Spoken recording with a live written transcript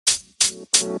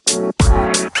Welcome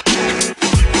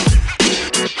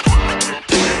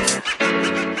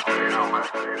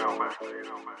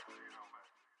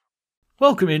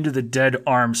into the Dead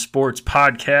Arm Sports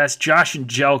Podcast. Josh and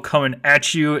Jell coming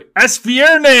at you. Es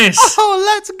viernes! Oh,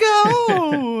 let's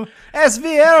go! Es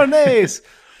viernes!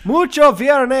 Mucho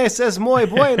viernes es muy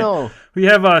bueno. We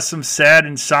have some sad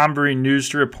and somber news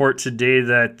to report today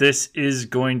that this is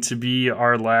going to be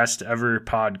our last ever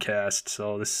podcast.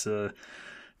 So this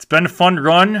it's been a fun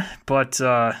run, but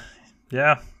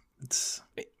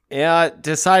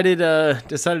decided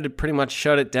to pretty much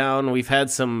shut it down. We've had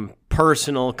some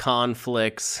personal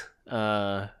conflicts.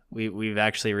 We've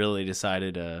actually really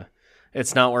decided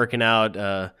it's not working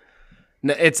out.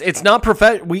 It's not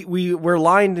we're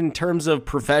aligned in terms of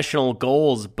professional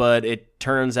goals, but it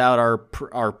turns out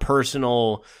our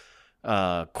personal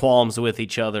qualms with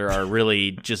each other are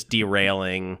really just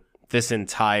derailing this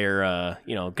entire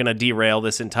gonna derail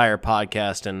this entire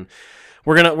podcast, and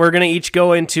we're gonna each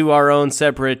go into our own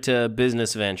separate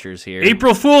business ventures here.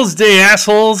 April Fool's Day,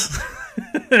 assholes.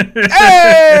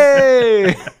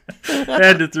 Hey! I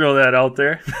had to throw that out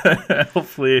there.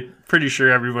 Hopefully, pretty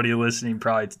sure everybody listening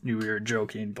probably knew we were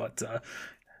joking, but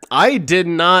I did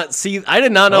not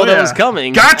know that was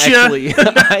coming. Gotcha. Actually.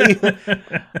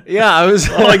 I was.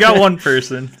 Well, I got one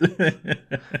person.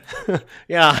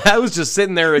 Yeah, I was just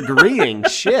sitting there agreeing.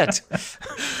 Shit.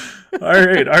 All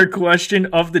right, our question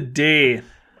of the day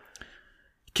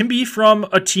can be from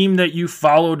a team that you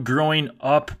followed growing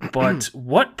up, but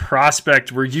what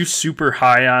prospect were you super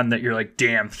high on that you're like,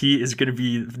 damn, he is going to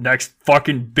be the next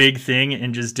fucking big thing,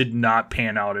 and just did not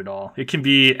pan out at all? It can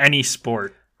be any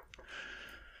sport.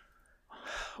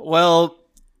 Well,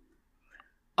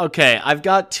 okay, I've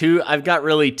got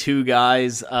really two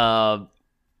guys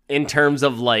in terms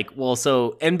of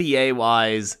so NBA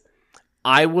wise,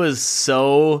 I was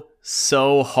so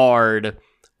hard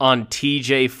on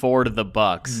TJ Ford of the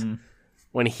Bucks.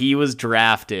 When he was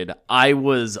drafted. I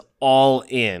was all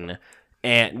in,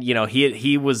 and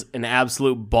he was an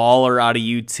absolute baller out of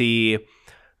UT.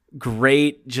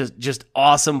 Great, just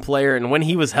awesome player, and when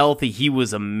he was healthy, he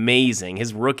was amazing.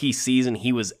 His rookie season,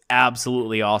 he was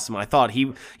absolutely awesome. I thought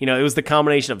it was the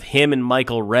combination of him and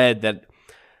Michael Redd that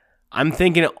I'm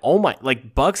thinking, oh my,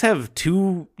 Bucks have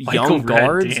two young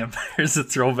guards. Damn, there's a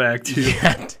throwback too.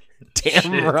 Yeah,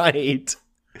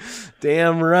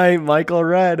 damn right, Michael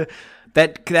Redd.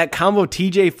 That combo,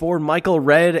 TJ Ford, Michael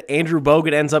Redd, Andrew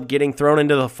Bogut ends up getting thrown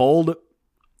into the fold.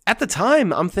 At the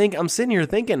time, I'm sitting here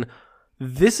thinking,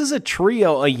 this is a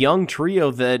young trio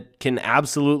that can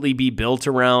absolutely be built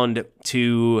around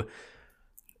to.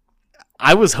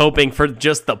 I was hoping for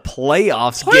just the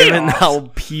playoffs, given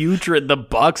how putrid the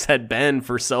Bucks had been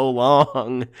for so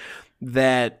long.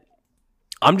 That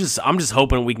I'm just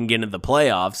hoping we can get into the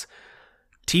playoffs.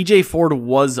 TJ Ford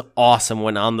was awesome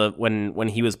when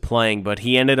he was playing, but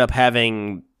he ended up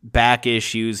having back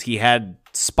issues. He had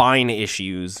spine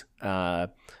issues.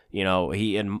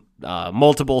 He had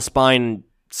multiple spine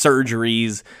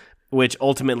surgeries, which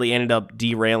ultimately ended up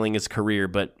derailing his career.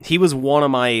 But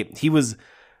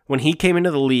when he came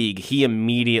into the league, he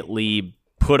immediately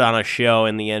put on a show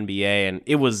in the NBA, and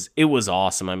it was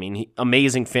awesome. I mean,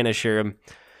 amazing finisher and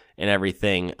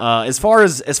everything. As far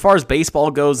as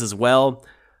baseball goes as well,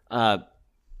 I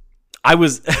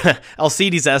was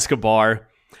Alcides Escobar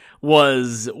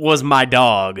was my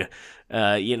dog.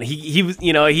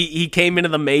 He came into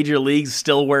the major leagues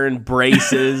still wearing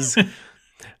braces,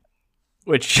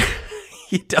 which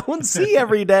you don't see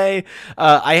every day.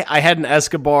 I had an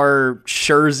Escobar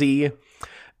jersey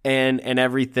and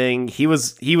everything. He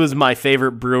was my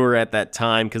favorite Brewer at that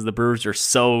time because the Brewers are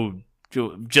so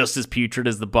just as putrid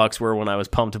as the Bucks were when I was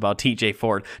pumped about TJ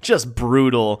Ford. Just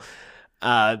brutal.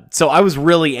 So I was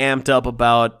really amped up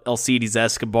about Alcides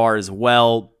Escobar as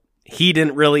well. He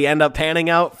didn't really end up panning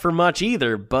out for much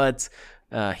either, but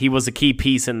he was a key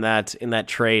piece in that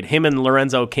trade. Him and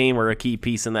Lorenzo Cain were a key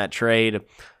piece in that trade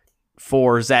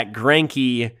for Zach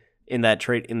Greinke in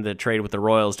the trade with the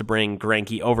Royals to bring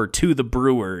Greinke over to the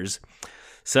Brewers.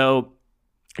 So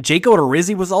Jake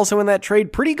Odorizzi was also in that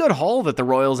trade. Pretty good haul that the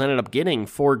Royals ended up getting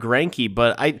for Greinke,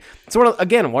 but it's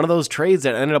one of those trades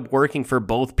that ended up working for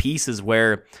both pieces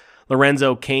where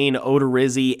Lorenzo Cain,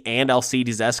 Odorizzi, and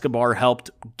Alcides Escobar helped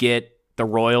get the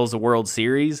Royals a World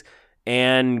Series,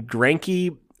 and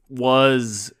Greinke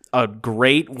was a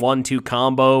great 1-2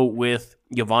 combo with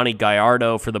Yovani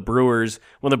Gallardo for the Brewers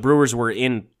when the Brewers were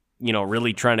in,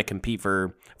 really trying to compete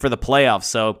for the playoffs.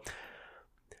 So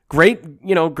great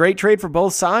trade for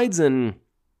both sides, and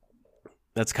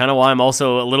That's kind of why I'm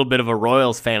also a little bit of a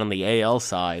Royals fan on the AL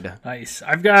side. Nice.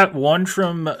 I've got one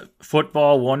from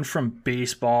football, one from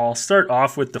baseball. I'll start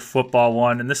off with the football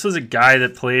one, and this was a guy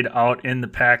that played out in the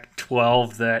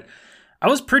Pac-12 that I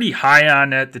was pretty high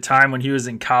on at the time when he was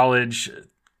in college.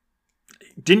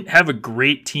 Didn't have a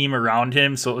great team around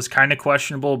him, so it was kind of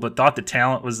questionable, but thought the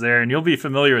talent was there. And you'll be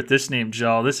familiar with this name,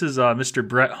 Joe. This is Mr.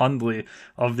 Brett Hundley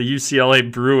of the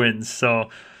UCLA Bruins. So,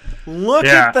 Look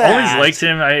at that. Always liked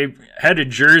him. I had a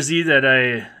jersey that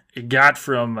I got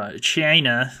from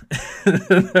China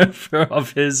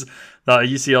of his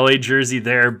UCLA jersey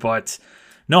there, but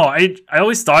no, I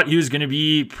always thought he was going to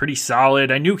be pretty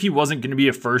solid. I knew he wasn't going to be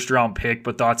a first-round pick,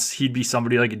 but thought he'd be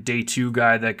somebody like a day two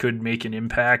guy that could make an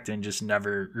impact, and just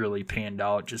never really panned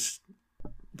out. Just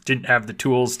didn't have the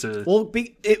tools to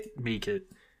make it.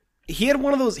 He had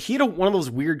one of those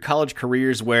weird college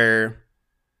careers where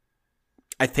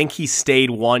I think he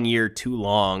stayed 1 year too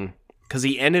long because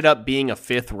he ended up being a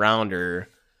fifth rounder.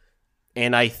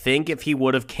 And I think if he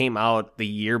would have came out the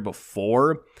year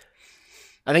before,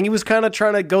 I think he was kind of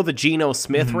trying to go the Geno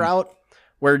Smith route,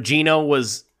 where Geno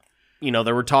was,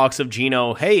 there were talks of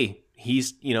Geno, hey,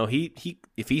 he's, he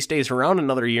if he stays around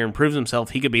another year and proves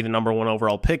himself, he could be the number one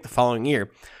overall pick the following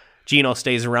year. Geno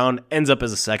stays around, ends up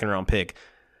as a second round pick.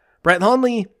 Brett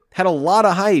Hundley had a lot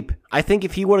of hype. I think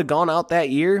if he would have gone out that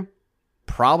year,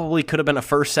 probably could have been a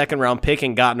first, second round pick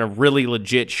and gotten a really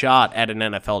legit shot at an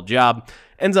NFL job.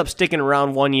 Ends up sticking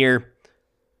around 1 year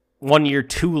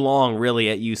too long, really,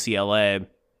 at UCLA.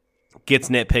 Gets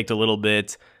nitpicked a little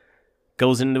bit.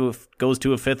 Goes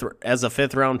to a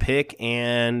fifth round pick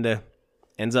and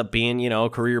ends up being a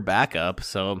career backup.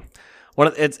 So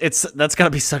that's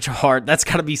gotta be such a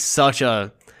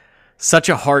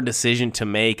hard decision to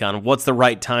make on what's the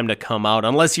right time to come out,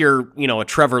 unless you're a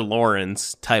Trevor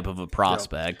Lawrence type of a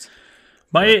prospect.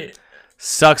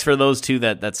 Sucks for those two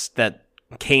that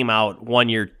came out 1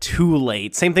 year too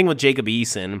late. Same thing with Jacob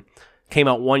Eason. Came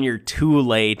out 1 year too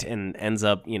late and ends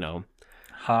up,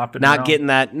 hopping not around. Getting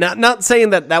that. Not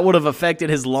saying that would have affected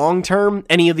his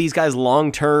any of these guys'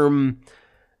 long-term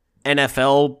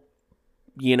NFL,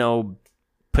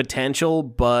 potential,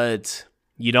 but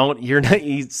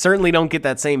you certainly don't get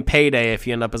that same payday if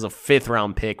you end up as a fifth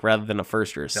round pick rather than a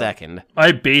first or a second.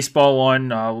 My baseball one,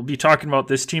 we'll be talking about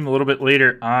this team a little bit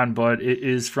later on, but it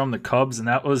is from the Cubs, and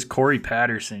that was Corey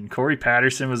Patterson. Corey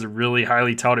Patterson was a really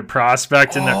highly touted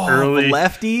prospect in the early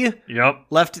lefty. Yep.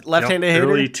 Left-handed hitter.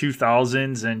 Early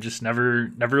 2000s, and just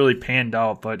never really panned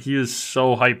out, but he was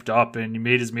so hyped up, and he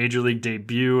made his major league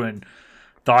debut and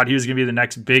thought he was going to be the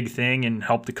next big thing and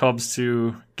help the Cubs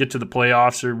to get to the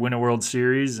playoffs or win a World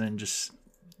Series, and just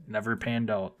never panned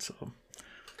out. So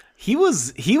he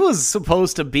was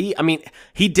supposed to be. I mean,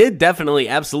 he did definitely,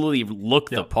 absolutely look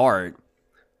the part.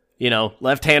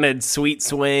 Left-handed, sweet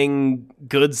swing,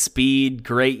 good speed,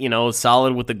 great.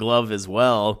 Solid with the glove as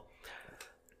well.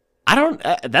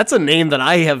 That's a name that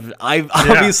I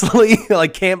obviously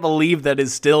can't believe that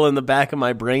is still in the back of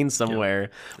my brain somewhere.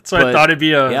 So I thought it'd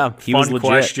be a fun legit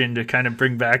question to kind of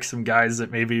bring back some guys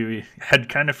that maybe we had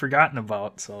kind of forgotten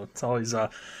about. So it's always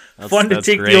fun to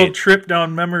take the old trip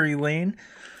down memory lane.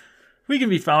 We can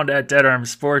be found at Dead Arm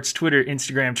Sports, Twitter,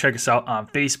 Instagram. Check us out on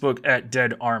Facebook at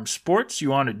Dead Arm Sports. You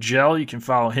want a gel, you can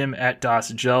follow him at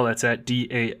DasJel. That's at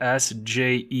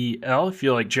DASJEL. If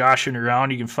you like joshing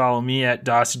around, you can follow me at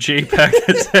DasJPEG.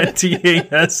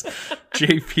 That's at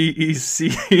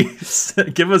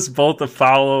DASJPEC. Give us both a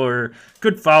follow or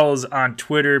good follows on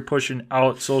Twitter, pushing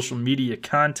out social media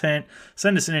content.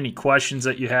 Send us in any questions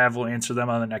that you have. We'll answer them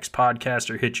on the next podcast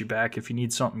or hit you back if you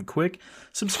need something quick.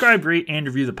 Subscribe, rate, and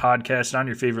review the podcast on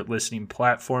your favorite listening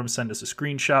platform. Send us a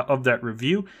screenshot of that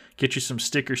review. Get you some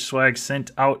sticker swag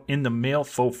sent out in the mail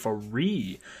for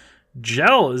free.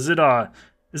 Gel, is it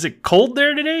cold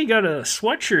there today? You got a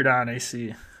sweatshirt on, I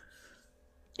see.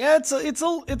 Yeah, it's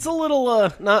a little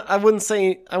not I wouldn't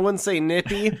say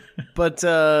nippy, but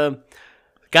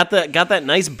got that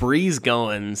nice breeze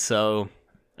going, so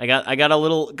I got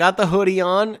the hoodie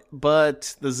on,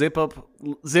 but the zip up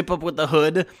with the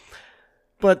hood,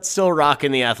 but still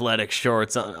rocking the athletic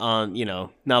shorts on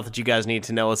not that you guys need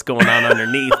to know what's going on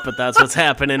underneath, but that's what's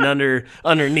happening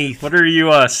underneath. What are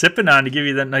you sipping on to give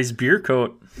you that nice beer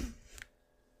coat?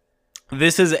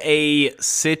 This is a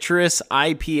citrus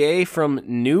IPA from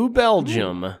New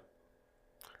Belgium. Ooh.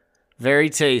 Very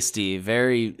tasty.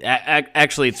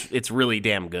 Actually, it's really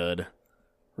damn good.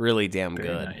 Really damn good.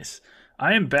 Very nice.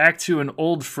 I am back to an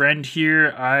old friend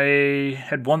here. I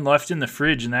had one left in the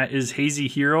fridge, and that is Hazy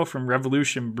Hero from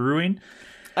Revolution Brewing.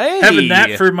 having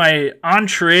that for my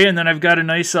entree, and then I've got a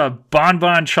nice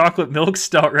Bonbon chocolate milk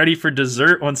stout ready for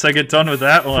dessert once I get done with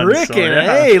that one. Frickin'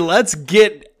 hey, let's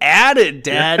get at it,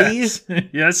 daddies.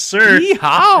 Yes, sir.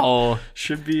 Yeehaw.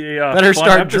 Should be a better fun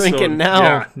start episode. drinking now.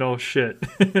 Yeah, no shit.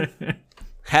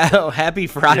 Happy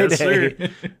Friday. Yes, sir.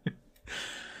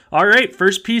 All right,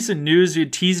 first piece of news. You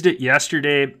teased it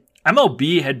yesterday.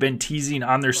 MLB had been teasing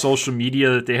on their social media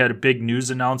that they had a big news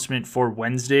announcement for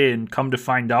Wednesday, and come to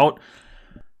find out,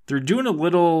 they're doing a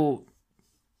little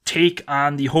take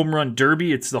on the Home Run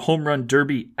Derby. It's the Home Run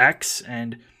Derby X,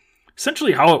 and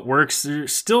essentially how it works, there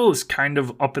still is kind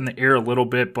of up in the air a little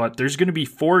bit, but there's going to be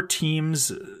 4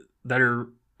 teams that are,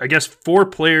 I guess, 4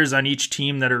 players on each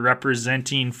team that are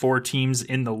representing 4 teams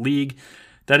in the league.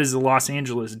 That is the Los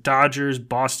Angeles Dodgers,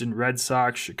 Boston Red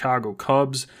Sox, Chicago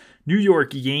Cubs, New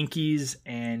York Yankees,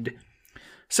 and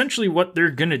essentially what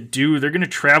they're going to do, they're going to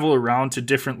travel around to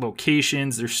different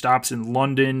locations. There's stops in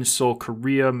London, Seoul,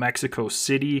 Korea, Mexico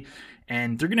City,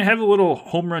 and they're going to have a little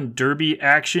home run derby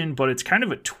action, but it's kind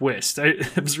of a twist. I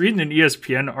was reading an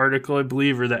ESPN article, I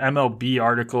believe, or the MLB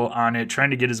article on it, trying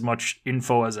to get as much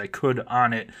info as I could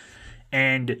on it.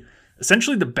 And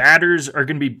essentially the batters are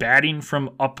going to be batting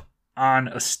from up on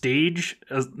a stage.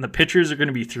 The pitchers are going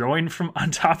to be throwing from on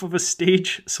top of a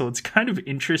stage. So it's kind of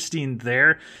interesting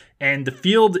there. And the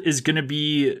field is going to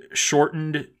be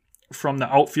shortened from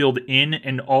the outfield in,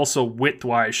 and also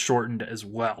width-wise shortened as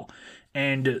well.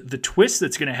 And the twist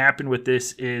that's going to happen with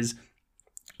this is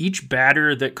each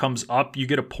batter that comes up, you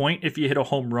get a point if you hit a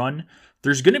home run.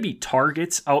 There's going to be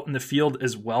targets out in the field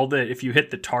as well, that if you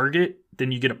hit the target,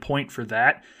 then you get a point for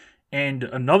that. And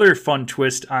another fun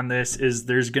twist on this is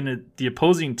the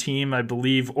opposing team, I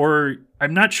believe, or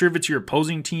I'm not sure if it's your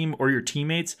opposing team or your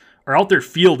teammates, are out there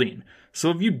fielding. So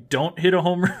if you don't hit a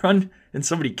home run and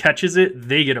somebody catches it,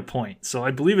 they get a point. So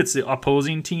I believe it's the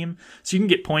opposing team. So you can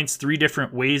get points 3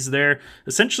 different ways there.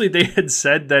 Essentially, they had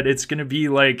said that it's going to be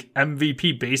like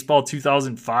MVP Baseball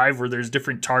 2005, where there's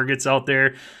different targets out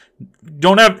there. You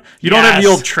don't have the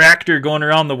old tractor going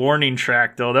around the warning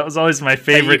track, though. That was always my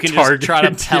favorite target. Just try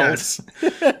to pelt. Yes.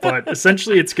 But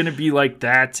essentially, it's going to be like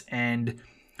that, and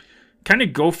kind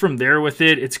of go from there with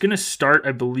it. It's going to start,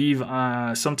 I believe,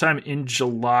 sometime in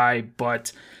July,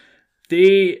 but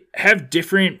they have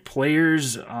different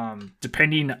players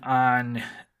depending on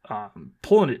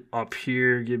pulling it up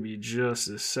here. Give me just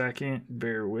a second.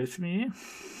 Bear with me.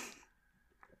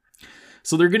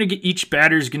 So they're going to get, each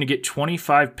batter is going to get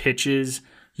 25 pitches.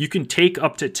 You can take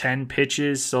up to 10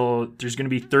 pitches. So there's going to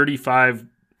be 35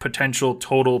 potential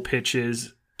total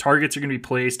pitches. Targets are going to be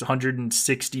placed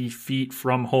 160 feet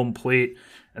from home plate,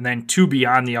 and then 2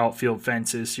 beyond the outfield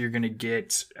fences. So you're going to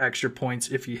get extra points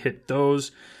if you hit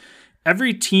those.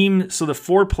 Every team, so the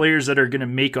 4 players that are going to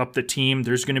make up the team,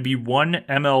 there's going to be one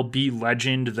MLB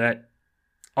legend that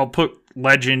I'll put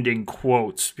legend in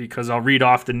quotes because I'll read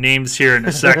off the names here in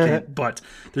a second, but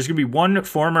there's going to be one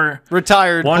former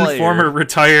retired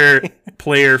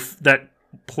player that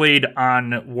played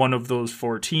on one of those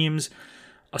 4 teams.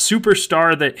 A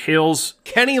superstar that hails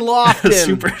Kenny Lofton.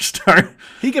 A superstar.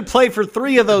 He could play for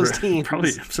 3 of those teams.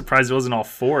 Probably, I'm surprised it wasn't all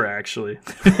 4, actually.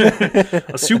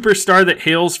 A superstar that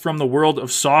hails from the world of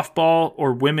softball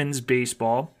or women's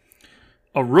baseball.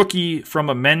 A rookie from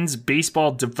a men's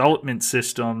baseball development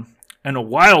system. And a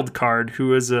wild card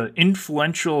who is an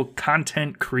influential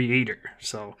content creator.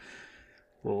 So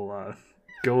we'll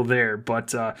go there.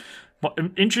 But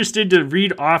I'm interested to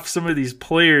read off some of these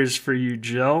players for you,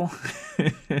 Joe.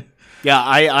 Yeah,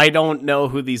 I don't know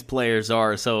who these players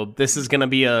are, so this is gonna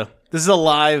be a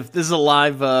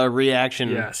live reaction.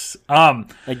 Yes. I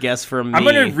guess from me. I'm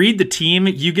gonna read the team.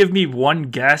 You give me one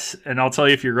guess, and I'll tell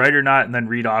you if you're right or not, and then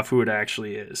read off who it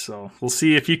actually is. So we'll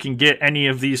see if you can get any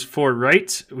of these 4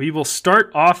 right. We will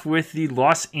start off with the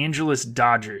Los Angeles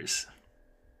Dodgers.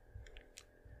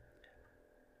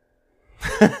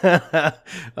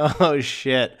 Oh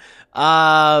shit.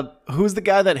 Who's the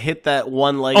guy that hit that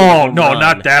one leg? Oh no,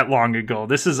 not that long ago.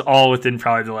 This is all within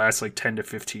probably the last 10 to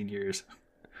 15 years.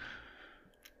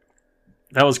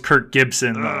 That was Kirk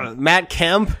Gibson. Matt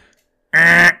Kemp?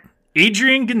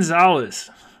 Adrian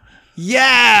Gonzalez.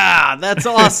 Yeah, that's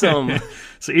awesome.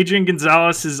 So Adrian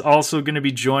Gonzalez is also going to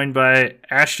be joined by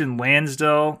Ashton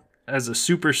Lansdale as a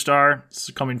superstar,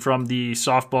 coming from the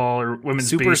softball or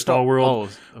women's baseball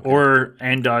world,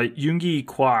 and Yoongi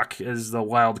Kwak as the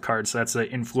wild card. So that's the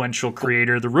influential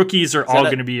creator. The rookies are all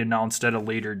going to be announced at a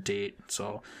later date.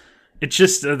 So it's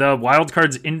just the wild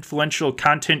card's influential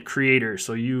content creator.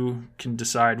 So you can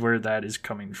decide where that is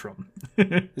coming from.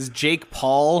 Is Jake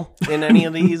Paul in any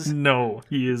of these? No,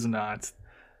 he is not.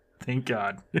 Thank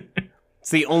God. It's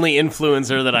the only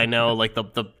influencer that I know, like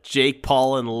the Jake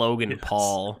Paul and Logan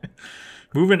Paul.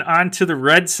 Moving on to the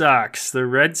Red Sox. The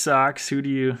Red Sox, who do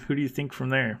you think from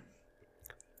there?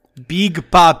 Big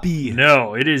Papi.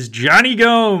 No, it is Johnny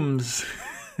Gomes.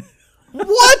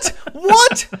 What?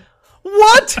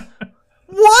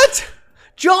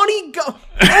 Johnny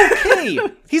Okay.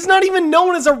 He's not even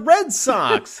known as a Red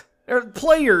Sox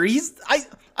player.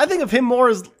 I think of him more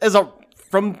as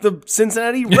from the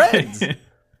Cincinnati Reds.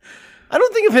 I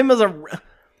don't think of him as a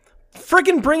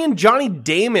freaking bringing Johnny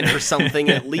Damon or something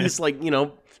at least, like,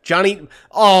 Johnny.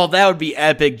 Oh, that would be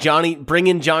epic.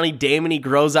 Bringing Johnny Damon, he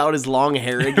grows out his long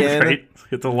hair again. Right?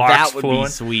 Get the locks That would flowing. be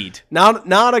sweet.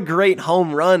 Not a great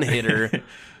home run hitter.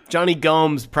 Johnny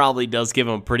Gomes probably does give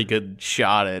him a pretty good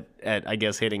shot at I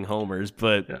guess hitting homers,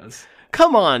 but Yes.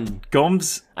 come on,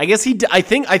 Gomes. I guess he. I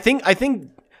think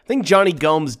Johnny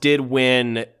Gomes did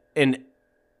win an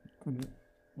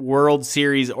World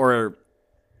Series or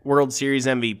World Series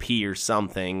MVP or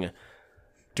something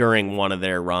during one of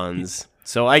their runs.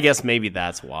 So I guess maybe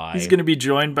that's why. He's going to be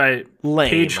joined by Lame.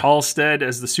 Paige Halstead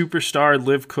as the superstar,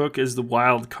 Liv Cook as the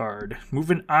wild card.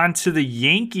 Moving on to the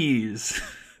Yankees.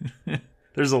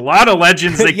 There's a lot of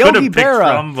legends they could have picked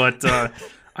from, but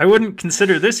I wouldn't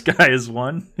consider this guy as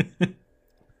one.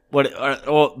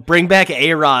 Bring back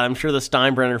A-Rod. I'm sure the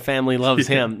Steinbrenner family loves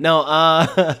him. No,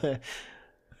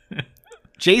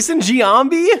 Jason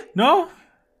Giambi? No,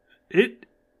 it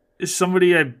is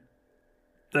somebody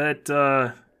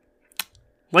that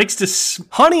likes to.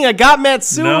 Honey, I got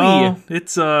Matsui. No,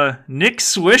 it's Nick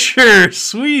Swisher.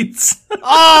 Sweets.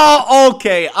 Oh,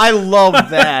 okay. I love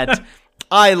that.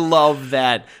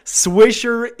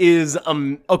 Swisher is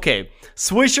okay.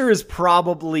 Swisher is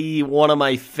probably one of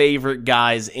my favorite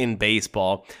guys in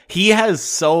baseball. He has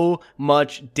so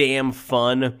much damn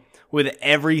fun with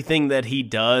everything that he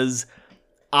does.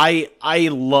 I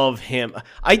love him.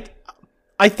 I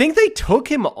think they took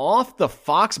him off the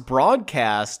Fox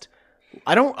broadcast.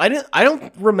 I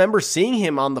don't remember seeing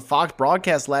him on the Fox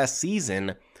broadcast last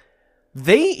season.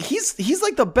 He's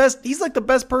like the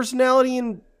best personality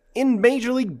in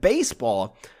Major League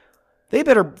Baseball.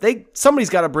 Somebody's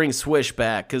got to bring Swish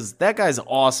back because that guy's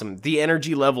awesome. The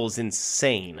energy level is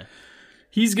insane.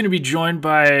 He's going to be joined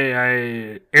by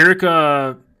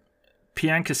Erica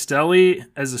Piancastelli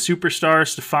as the superstar,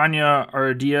 Stefania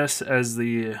Ardias as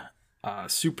the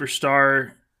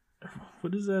superstar.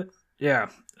 What is that? Yeah,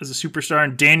 as a superstar,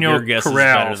 and Daniel Your guess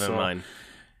Corral. is better than mine.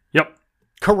 Yep.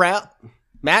 Corral?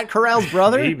 Matt Corral's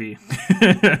brother? Maybe.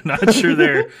 Not sure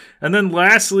there. And then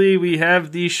lastly, we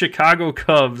have the Chicago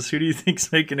Cubs. Who do you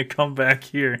think's making a comeback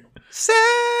here?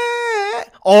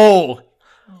 Oh.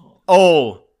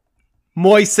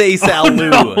 Moises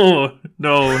Alou.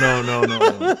 No.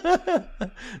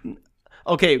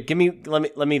 Okay, give me one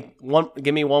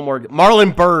more.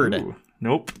 Marlon Byrd. Ooh,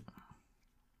 nope.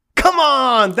 Come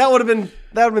on, that would have been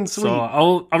sweet. So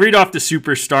I'll read off the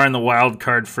superstar and the wild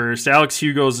card first. Alex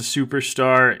Hugo is the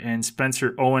superstar and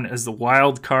Spencer Owen as the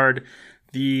wild card.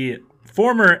 The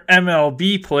former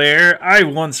MLB player, I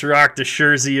once rocked a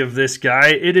jersey of this guy.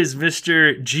 It is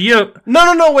Mr. Gio.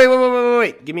 No,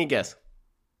 wait. Give me a guess.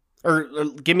 Or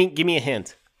give me a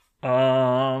hint.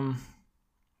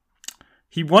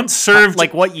 He once served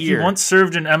like what year? He once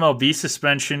served an MLB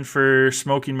suspension for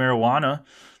smoking marijuana.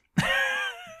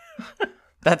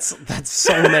 That's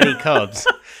so many Cubs.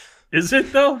 Is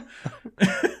it though?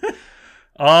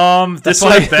 This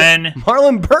would have been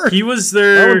Marlon Byrd.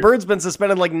 Marlon Bird's been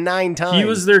suspended like 9 times. He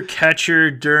was their catcher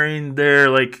during their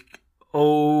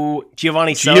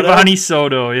Giovanni Soto. Giovanni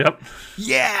Soto, yep.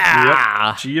 Yeah.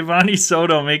 Yep. Giovanni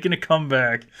Soto making a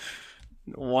comeback.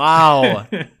 Wow.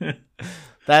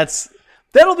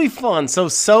 That'll be fun. So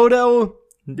Soto,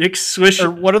 Nick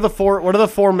Swisher. What are the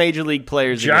four major league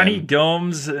players? Johnny again?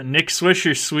 Gomes, Nick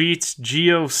Swisher Sweets,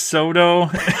 Gio Soto,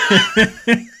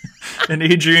 and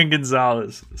Adrian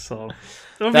Gonzalez. So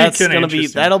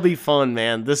that'll be fun,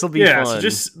 man. This'll be fun. So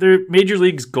just their major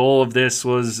league's goal of this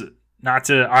was not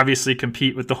to obviously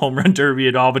compete with the home run derby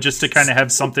at all, but just to kind of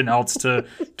have something else to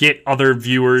get other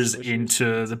viewers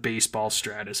into the baseball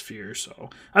stratosphere. So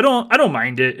I don't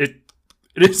mind it.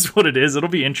 It is what it is. It'll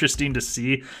be interesting to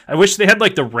see. I wish they had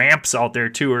the ramps out there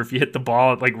too, or if you hit the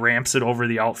ball, it ramps it over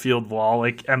the outfield wall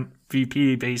like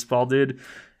MVP baseball did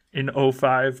in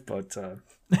 2005. But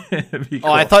it'd be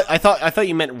cool. I thought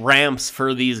you meant ramps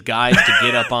for these guys to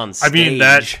get up on stage. I mean,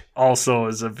 that also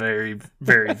is a very,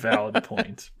 very valid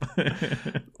point.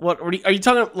 What are you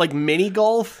talking like mini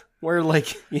golf where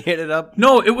you hit it up?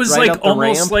 No, it was right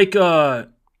almost ramp?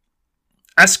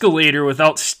 I escalator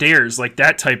without stairs, like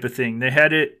that type of thing. They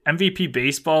had it MVP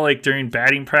baseball, like during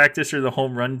batting practice or the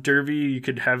home run derby. You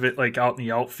could have it like out in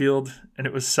the outfield, and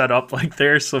it was set up like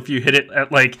there. So if you hit it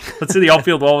at like, let's say the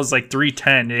outfield wall was like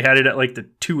 310, they had it at like the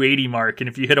 280 mark, and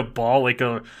if you hit a ball like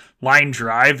a line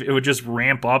drive, it would just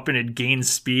ramp up and it'd gain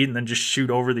speed and then just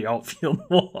shoot over the outfield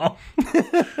wall.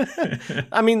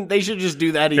 I mean, they should just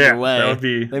do that either way. That would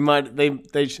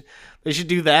be. They should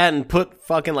do that and put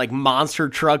fucking like monster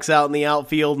trucks out in the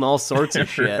outfield and all sorts of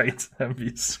shit. Right, that'd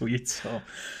be sweet. So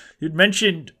you'd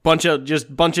mentioned bunch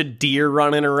of deer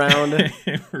running around.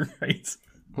 Right.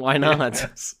 Why not?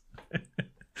 Yes.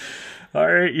 All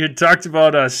right, you talked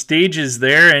about stages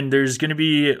there, and there's going to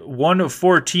be one of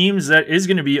 4 teams that is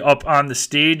going to be up on the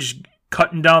stage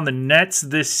cutting down the nets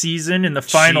this season in the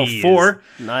Final Four.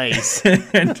 Nice.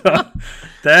 And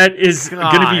that is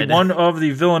going to be one of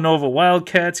the Villanova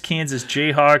Wildcats, Kansas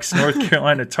Jayhawks, North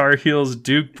Carolina Tar Heels,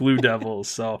 Duke Blue Devils.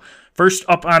 So first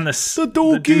up on the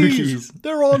Dukies.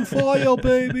 They're on fire,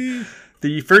 baby.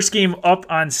 The first game up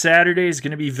on Saturday is going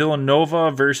to be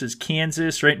Villanova versus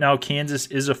Kansas. Right now, Kansas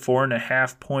is a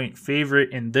 4.5-point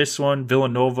favorite in this one.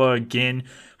 Villanova, again,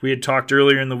 we had talked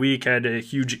earlier in the week, had a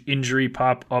huge injury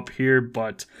pop up here,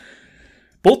 but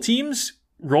both teams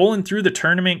rolling through the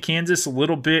tournament. Kansas, a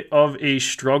little bit of a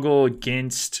struggle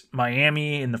against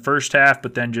Miami in the first half,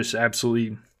 but then just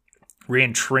absolutely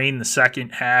ran train the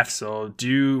second half. So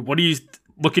what are you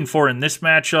looking for in this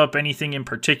matchup? Anything in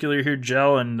particular here,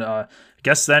 Jell? And I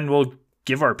guess then we'll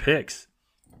give our picks.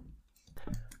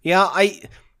 Yeah,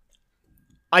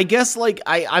 I guess like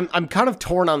I'm kind of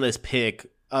torn on this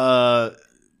pick.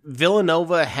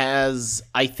 Villanova has,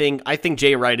 I think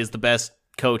Jay Wright is the best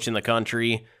coach in the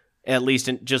country, at least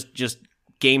in just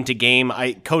game to game.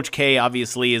 Coach K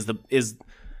obviously is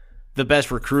the best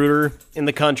recruiter in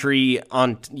the country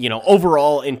on,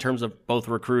 overall in terms of both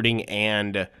recruiting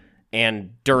and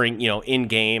during, in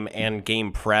game and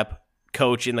game prep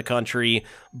coach in the country.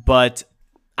 But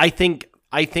I think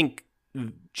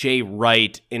Jay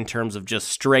Wright, in terms of just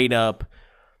straight up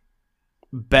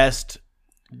best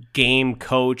game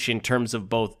coach in terms of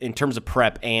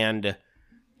prep and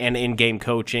in-game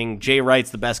coaching, Jay Wright's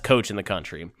the best coach in the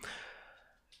country.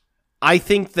 I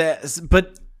think that,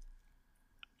 but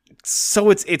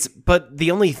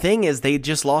the only thing is they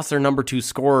just lost their number 2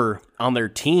 scorer on their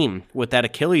team with that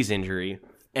Achilles injury,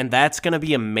 and that's going to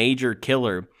be a major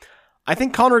killer. I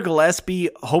think Connor Gillespie,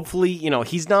 hopefully,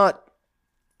 he's not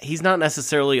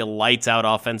necessarily a lights out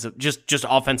offensive, just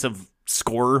offensive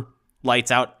scorer,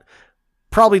 lights out.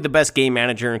 Probably the best game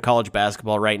manager in college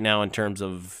basketball right now in terms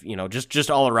of,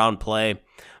 just all around play.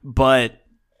 But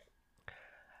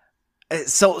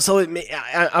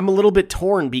I'm a little bit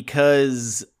torn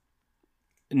because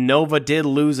Nova did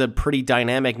lose a pretty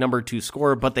dynamic number 2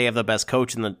 scorer, but they have the best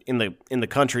coach in the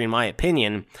country, in my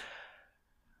opinion.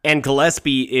 And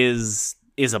Gillespie is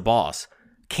a boss.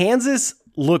 Kansas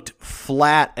looked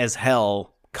flat as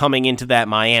hell coming into that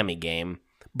Miami game,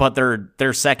 but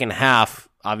their second half,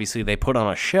 obviously, they put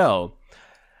on a show.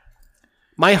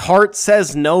 My heart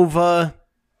says Nova.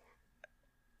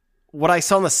 What I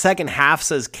saw in the second half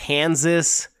says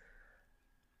Kansas.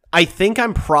 I think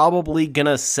I'm probably going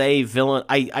to say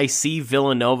I see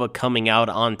Villanova coming out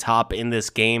on top in this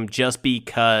game just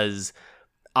because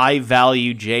I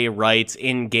value Jay Wright's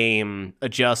in-game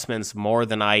adjustments more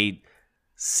than I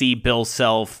see Bill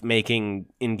Self making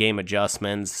in-game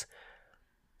adjustments.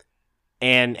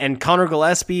 And Connor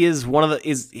Gillespie is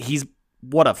he's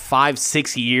what, a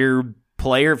 5-6 year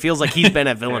player. It feels like he's been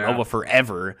at Villanova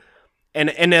forever. And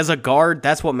as a guard,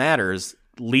 that's what matters.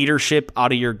 Leadership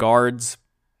out of your guards.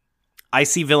 I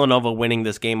see Villanova winning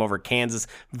this game over Kansas.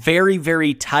 Very,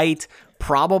 very tight.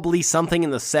 Probably something in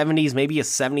the 70s, maybe a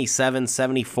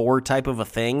 77-74 type of a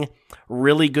thing.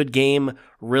 Really good game,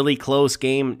 really close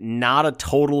game. Not a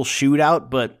total shootout,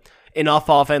 but enough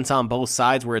offense on both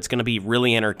sides where it's going to be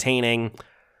really entertaining.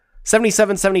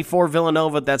 77-74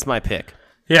 Villanova, that's my pick.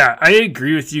 Yeah, I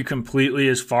agree with you completely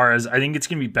as far as I think it's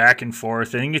going to be back and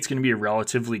forth. I think it's going to be a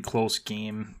relatively close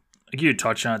game. Like you had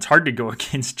touched on, it's hard to go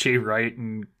against Jay Wright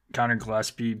and Connor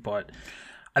Gillespie, but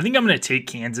I think I'm going to take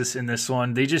Kansas in this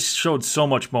one. They just showed so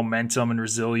much momentum and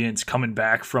resilience coming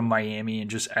back from Miami and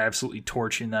just absolutely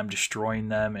torching them, destroying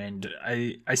them, and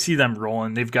I see them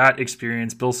rolling. They've got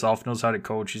experience. Bill Self knows how to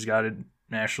coach. He's got a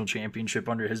national championship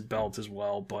under his belt as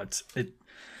well, but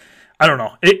I don't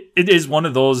know. It is one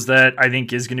of those that I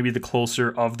think is going to be the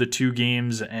closer of the two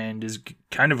games and is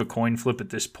kind of a coin flip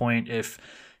at this point. If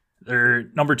their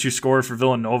number 2 scorer for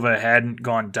Villanova hadn't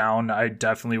gone down, I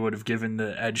definitely would have given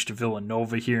the edge to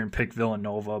Villanova here and picked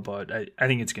Villanova, but I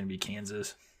think it's going to be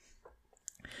Kansas.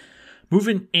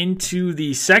 Moving into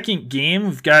the second game,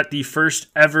 we've got the first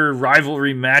ever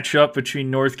rivalry matchup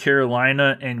between North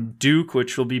Carolina and Duke,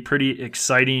 which will be pretty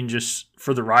exciting just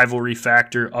for the rivalry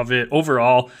factor of it.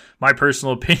 Overall, my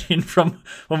personal opinion from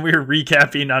when we were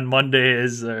recapping on Monday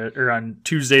or on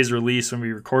Tuesday's release when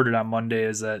we recorded on Monday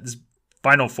is that this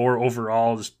Final Four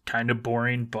overall is kind of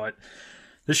boring, but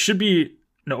this should be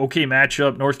an okay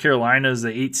matchup. North Carolina is the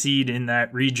 8th seed in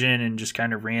that region and just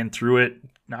kind of ran through it.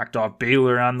 Knocked off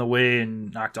Baylor on the way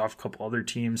and knocked off a couple other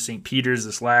teams. St. Peter's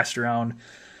this last round.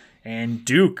 And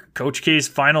Duke, Coach K's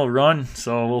final run.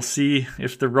 So we'll see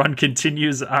if the run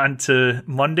continues on to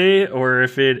Monday or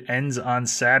if it ends on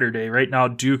Saturday. Right now,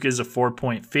 Duke is a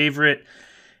 4-point favorite.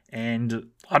 And a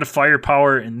lot of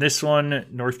firepower in this one.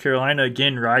 North Carolina,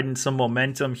 again, riding some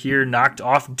momentum here. Knocked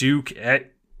off Duke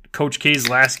at Coach K's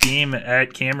last game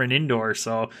at Cameron Indoor.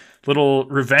 So little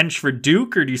revenge for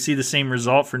Duke, or do you see the same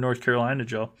result for North Carolina,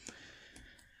 Joe?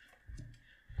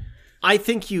 I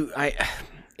think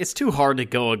it's too hard to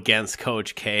go against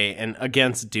Coach K and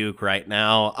against Duke right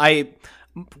now.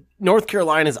 North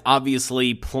Carolina is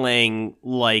obviously playing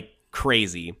like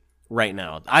crazy right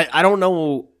now. I don't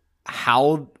know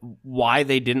why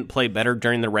they didn't play better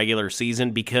during the regular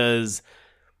season, because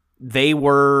they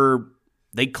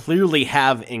clearly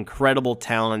have incredible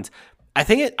talent. I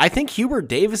think Hubert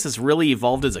Davis has really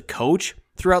evolved as a coach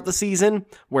throughout the season,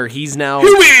 where he's now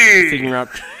figuring out.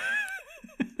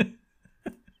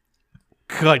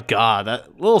 Good God,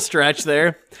 that little stretch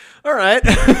there. All right.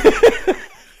 I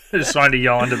just wanted to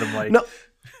yell into the mic. No.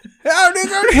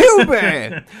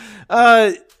 Hubert.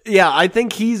 Yeah, I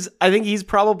think he's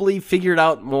probably figured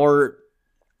out more.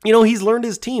 He's learned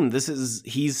his team.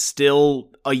 He's still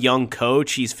a young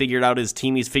coach. He's figured out his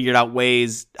team. He's figured out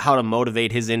ways how to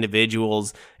motivate his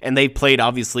individuals. And they've played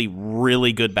obviously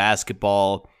really good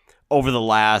basketball over the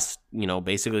last,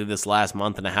 basically this last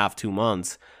month and a half, 2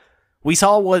 months. We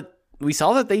saw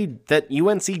that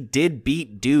UNC did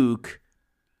beat Duke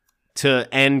to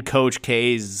end Coach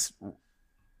K's,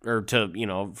 or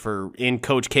in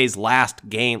Coach K's last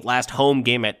home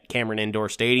game at Cameron Indoor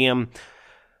Stadium.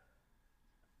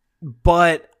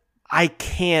 But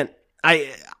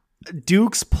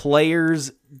Duke's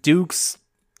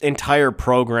entire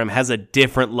program has a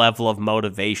different level of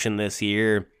motivation this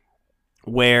year,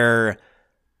 where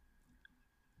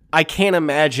I can't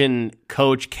imagine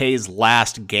Coach K's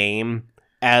last game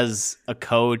as a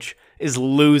coach is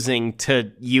losing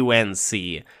to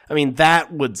UNC. I mean,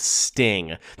 that would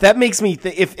sting. That makes me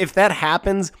if that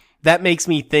happens, that makes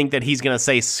me think that he's going to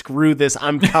say, screw this,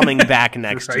 I'm coming back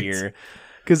next right. year.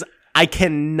 Because I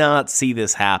cannot see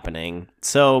this happening.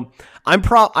 So I'm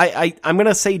going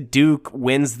to say Duke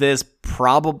wins this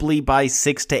probably by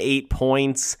 6 to 8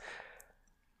 points.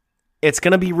 It's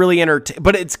going to be really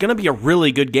but it's going to be a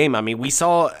really good game. I mean, we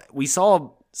saw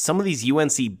some of these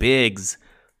UNC bigs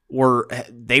were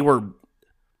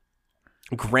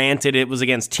granted it was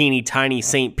against teeny tiny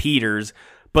St. Peter's,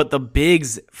 but the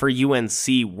bigs for UNC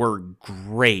were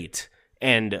great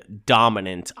and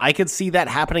dominant. I could see that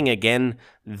happening again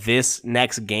this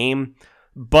next game,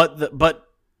 but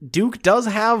Duke does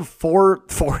have four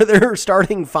of their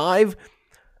starting 5.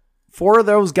 4 of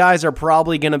those guys are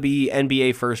probably going to be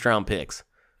NBA first-round picks.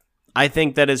 I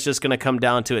think that it's just going to come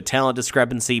down to a talent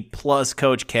discrepancy plus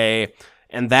Coach K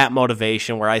and that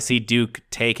motivation, where I see Duke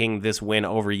taking this win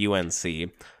over UNC.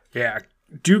 Yeah,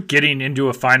 Duke getting into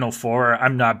a Final Four,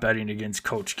 I'm not betting against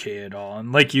Coach K at all.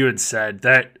 And like you had said,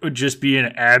 that would just be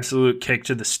an absolute kick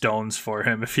to the stones for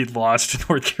him if he'd lost to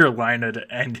North Carolina to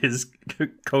end his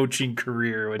coaching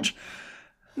career, which...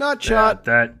 Not shot.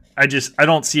 I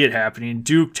don't see it happening.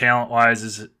 Duke, talent-wise,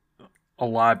 is a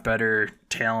lot better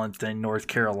talent than North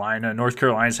Carolina. North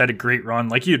Carolina's had a great run.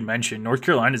 Like you had mentioned, North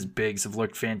Carolina's bigs have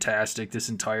looked fantastic this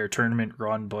entire tournament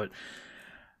run, but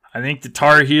I think the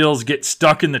Tar Heels get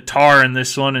stuck in the tar in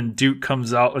this one, and Duke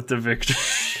comes out with the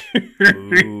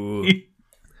victory.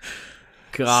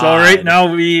 God. So right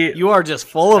now you are just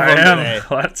full of them today.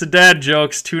 Lots of dad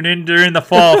jokes. Tune in during the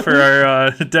fall for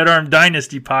our Dead Arm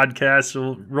Dynasty podcast.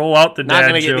 We'll roll out the dad jokes. Not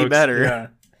going to get any better. Yeah.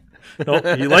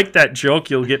 Nope, you like that joke,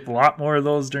 you'll get a lot more of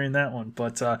those during that one.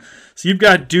 But so you've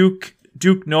got Duke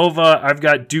Nova. I've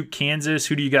got Duke Kansas.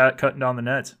 Who do you got cutting down the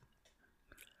nets?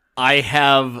 I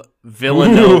have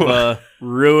Villanova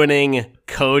ruining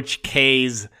Coach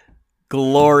K's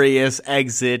glorious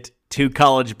exit to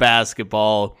college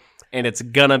basketball. And it's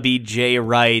going to be Jay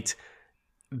Wright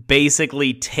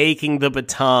basically taking the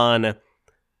baton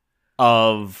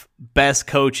of best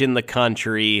coach in the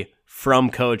country from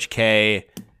Coach K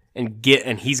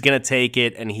and he's going to take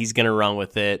it and he's going to run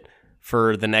with it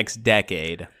for the next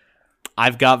decade.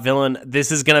 I've got Villanova.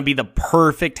 This is going to be the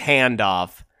perfect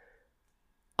handoff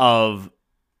of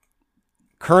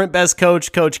current best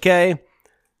coach, Coach K,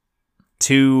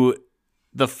 to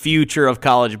the future of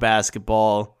college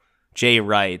basketball, Jay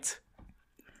Wright.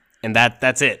 And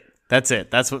that's it. That's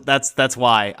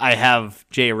why I have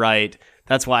Jay Wright.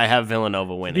 That's why I have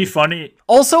Villanova winning. It'd be funny.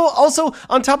 Also,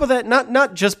 on top of that,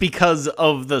 not just because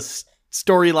of the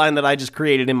storyline that I just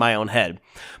created in my own head,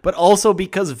 but also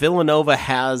because Villanova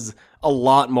has a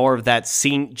lot more of that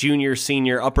junior,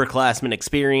 senior, upperclassmen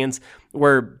experience,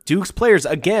 where Duke's players,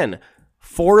 again,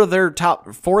 four of their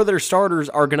starters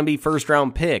are going to be first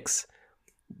round picks.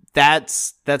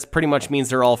 That's pretty much means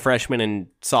they're all freshmen and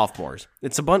sophomores.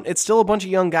 It's still a bunch of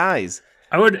young guys.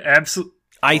 I would absolutely.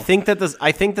 I think that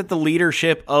the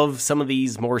leadership of some of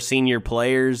these more senior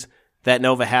players that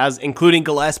Nova has, including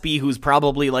Gillespie, who's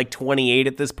probably like 28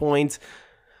 at this point,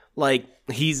 like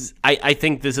I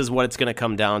think this is what it's going to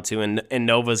come down to, and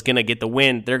Nova's going to get the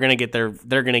win. They're going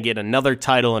to get another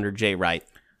title under Jay Wright.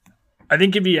 I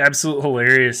think it'd be absolutely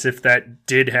hilarious if that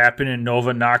did happen and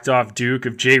Nova knocked off Duke,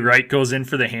 if Jay Wright goes in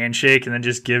for the handshake and then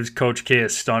just gives Coach K a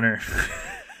stunner.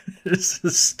 It's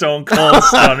a stone cold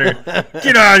stunner.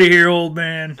 Get out of here, old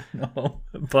man. No,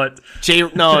 but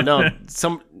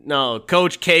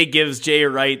Coach K gives Jay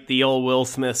Wright the old Will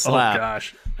Smith slap. Oh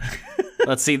gosh.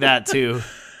 Let's see that too.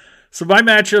 So my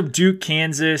matchup, Duke,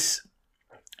 Kansas.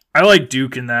 I like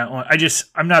Duke in that one.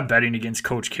 I'm not betting against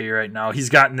Coach K right now. He's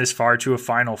gotten this far to a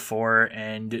Final Four,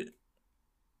 and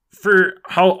for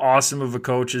how awesome of a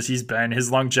coach as he's been,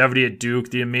 his longevity at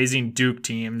Duke, the amazing Duke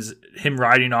teams, him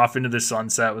riding off into the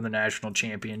sunset with a national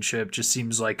championship just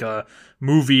seems like a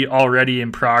movie already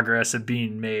in progress of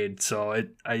being made. So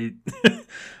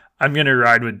I'm gonna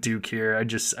ride with Duke here. I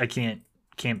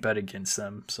can't bet against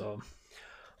them. So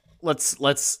let's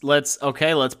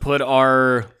put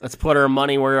our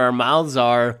money where our mouths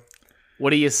are. What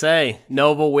do you say?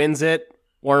 Nova wins it.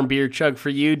 Warm beer chug for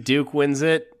you. Duke wins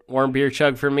it. Warm beer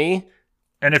chug for me.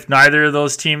 And if neither of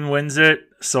those teams wins it,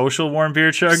 social warm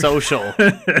beer chug. Social.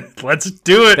 Let's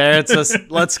do it.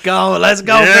 Let's go. Let's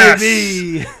go, yes.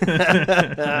 Baby.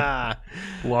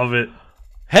 Love it.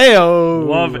 Heyo.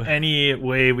 Love any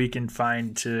way we can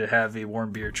find to have a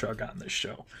warm beer chug on this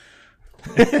show.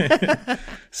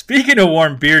 Speaking of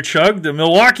warm beer chug, the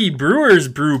Milwaukee Brewers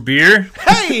brew beer.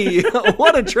 Hey,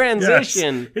 what a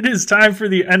transition. Yes, it is time for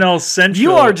the NL Central.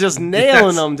 You are just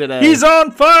nailing them today. He's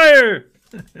on fire.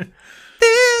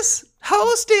 This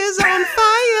host is on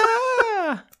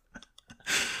fire.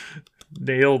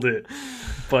 Nailed it.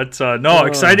 But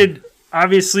excited.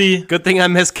 Obviously. Good thing I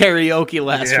missed karaoke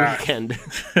last weekend.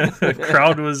 The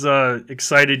crowd was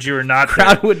excited you were not there.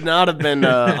 Crowd would not have been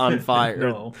on fire.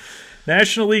 No.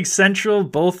 National League Central,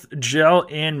 both Gel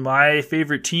and my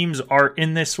favorite teams are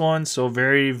in this one, so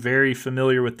very, very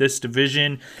familiar with this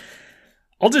division.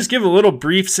 I'll just give a little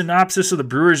brief synopsis of the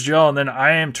Brewers, Gel, and then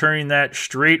I am turning that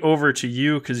straight over to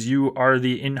you because you are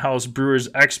the in-house Brewers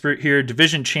expert here.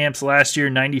 Division champs last year,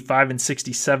 95 and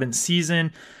 67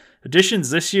 season.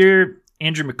 Additions this year,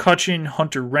 Andrew McCutchen,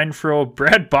 Hunter Renfroe,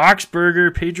 Brad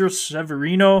Boxberger, Pedro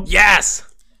Severino. Yes!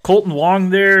 Colton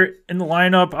Wong there in the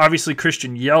lineup. Obviously,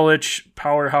 Christian Yelich,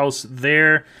 powerhouse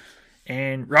there.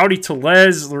 And Rowdy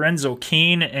Tellez, Lorenzo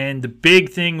Cain. And the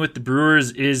big thing with the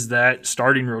Brewers is that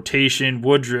starting rotation.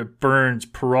 Woodruff, Burns,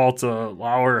 Peralta,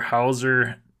 Lauer,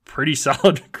 Hauser. Pretty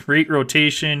solid, great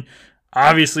rotation.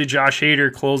 Obviously, Josh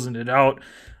Hader closing it out.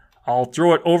 I'll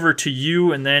throw it over to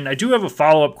you, and then I do have a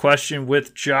follow-up question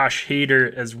with Josh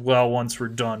Hader as well once we're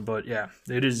done. But yeah,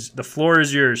 the floor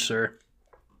is yours, sir.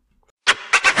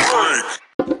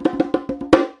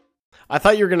 I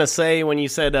thought you were going to say when you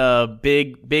said a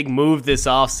big move this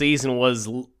offseason was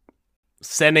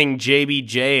sending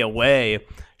JBJ away.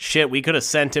 Shit, we could have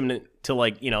sent him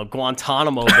to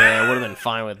Guantanamo Bay. I would have been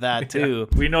fine with that, too.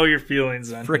 Yeah, we know your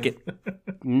feelings on Frickin'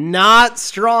 not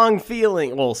strong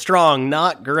feeling. Well, strong,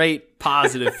 not great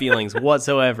positive feelings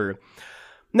whatsoever.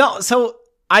 No, so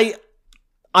I've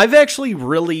actually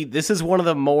really, this is one of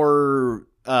the more,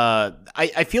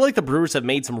 I feel like the Brewers have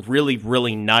made some really,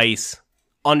 really nice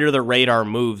under the radar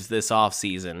moves this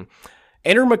offseason.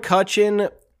 Andrew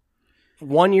McCutchen,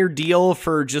 1-year deal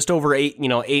for just over $8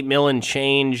 million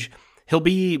change.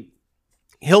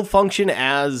 He'll function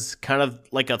as kind of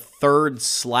like a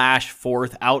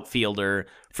 3rd/4th outfielder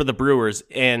for the Brewers.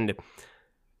 And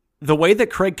the way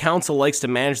that Craig Counsell likes to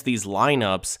manage these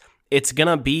lineups, it's going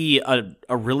to be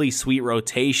a really sweet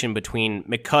rotation between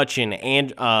McCutchen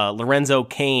and Lorenzo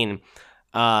Cain,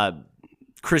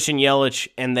 Christian Yelich,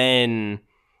 and then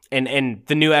and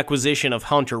the new acquisition of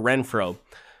Hunter Renfroe.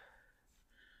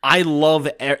 I love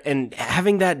and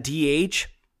having that DH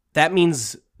that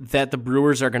means that the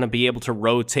Brewers are going to be able to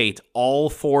rotate all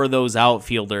four of those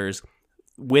outfielders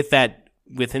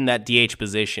within that DH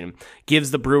position.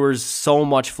 Gives the Brewers so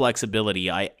much flexibility.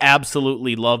 I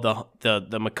absolutely love the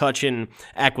McCutchen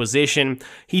acquisition.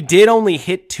 He did only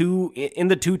hit in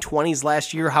the 220s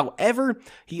last year. However,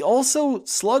 he also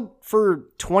slugged for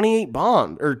 27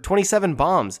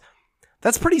 bombs.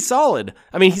 That's pretty solid.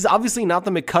 I mean, he's obviously not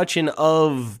the McCutchen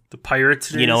of the Pirates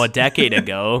days. A decade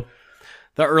ago,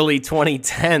 the early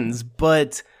 2010s,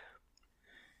 but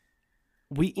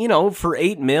for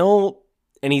 $8 million,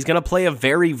 and he's going to play a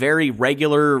very, very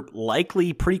regular,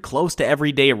 likely pretty close to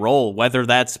everyday role, whether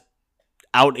that's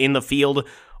out in the field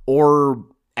or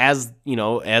as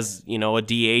a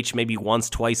DH, maybe once,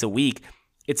 twice a week.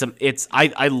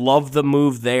 I love the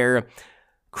move there.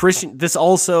 This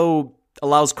also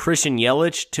allows Christian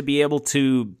Yelich to be able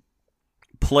to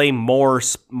play more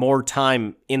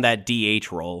time in that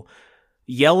DH role.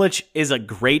 Yelich is a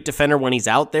great defender when he's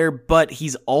out there, but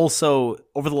he's also,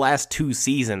 over the last 2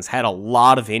 seasons, had a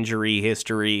lot of injury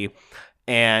history,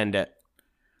 and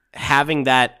having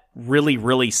that really,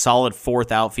 really solid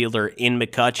fourth outfielder in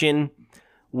McCutchen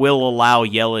will allow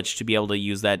Yelich to be able to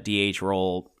use that DH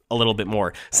role a little bit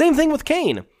more. Same thing with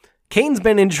Kane. Kane's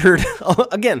been injured.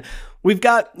 Again, we've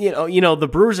got, the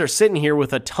Brewers are sitting here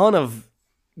with a ton of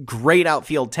great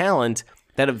outfield talent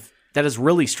that has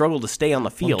really struggled to stay on the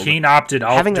field. Well, Kane opted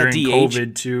out during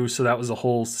COVID too, so that was a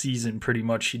whole season pretty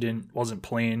much. He wasn't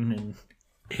playing and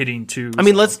hitting too. I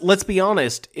mean, let's be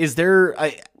honest. Is there,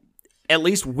 at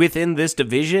least within this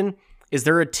division, is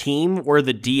there a team where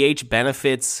the DH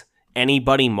benefits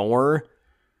anybody more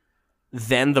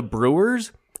than the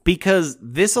Brewers? Because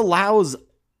this allows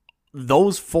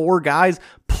those 4 guys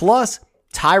plus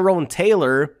Tyrone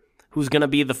Taylor, who's going to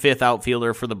be the 5th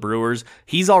outfielder for the Brewers.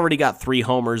 He's already got 3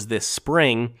 homers this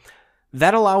spring.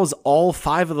 That allows all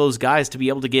 5 of those guys to be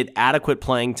able to get adequate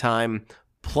playing time,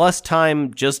 plus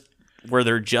time just where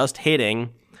they're just hitting.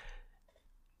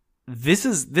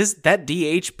 That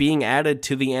DH being added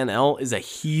to the NL is a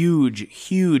huge,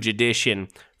 huge addition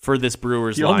for this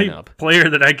Brewers lineup. The only player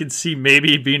that I could see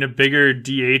maybe being a bigger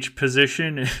DH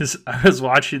position is, I was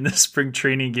watching this spring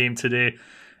training game today.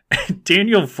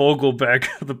 Daniel Vogelbach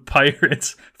of the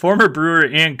Pirates, former Brewer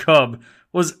and Cub,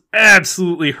 was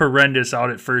absolutely horrendous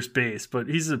out at first base, but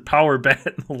he's a power bat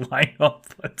in the lineup.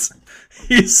 But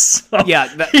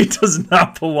he does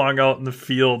not belong out in the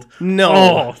field.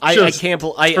 No, I can't.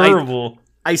 Terrible.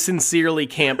 I sincerely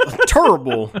can't.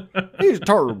 Terrible. He's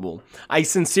terrible. I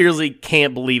sincerely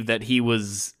can't believe that he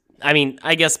was. I mean,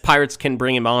 I guess Pirates can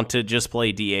bring him on to just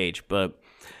play DH, but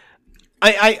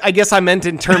I guess I meant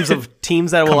in terms of teams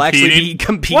that will actually be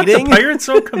competing. What, the Pirates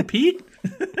don't compete?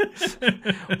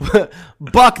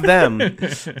 Buck them.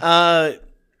 I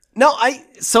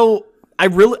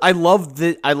love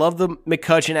the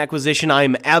McCutchen acquisition. I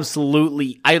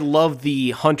love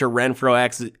the Hunter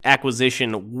Renfroe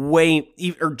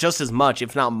acquisition just as much,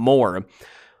 if not more.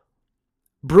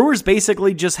 Brewers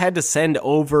basically just had to send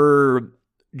over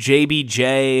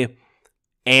JBJ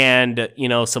and,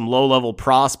 some low-level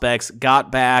prospects,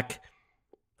 got back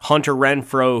Hunter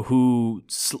Renfroe, who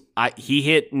he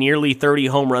hit nearly 30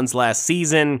 home runs last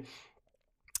season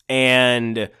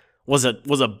and was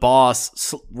a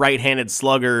boss right-handed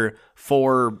slugger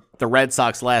for the Red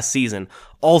Sox last season.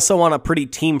 Also on a pretty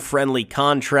team-friendly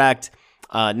contract,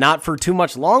 not for too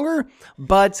much longer,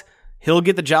 but he'll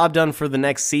get the job done for the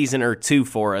next season or 2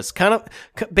 for us. Kind of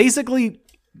basically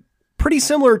pretty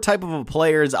similar type of a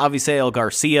player as Avisail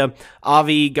Garcia.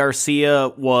 Avi Garcia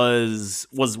was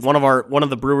one of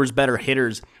the Brewers' better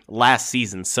hitters last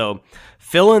season. So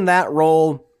fill in that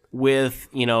role with,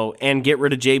 and get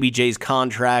rid of JBJ's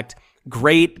contract.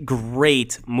 Great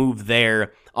move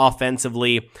there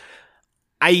offensively.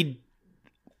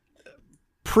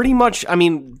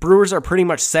 Brewers are pretty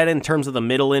much set in terms of the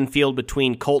middle infield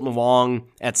between Colton Wong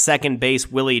at second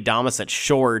base, Willie Adames at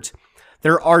short.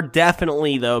 There are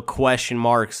definitely, though, question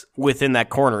marks within that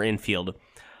corner infield.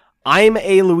 I'm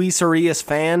a Luis Urias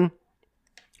fan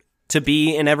to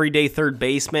be an everyday third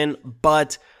baseman,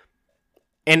 but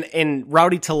and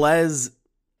Rowdy Tellez,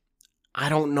 I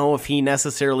don't know if he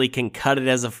necessarily can cut it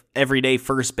as a everyday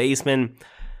first baseman.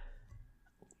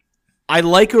 I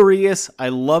like Urias. I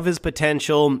love his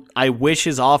potential. I wish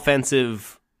his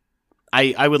offensive...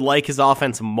 I would like his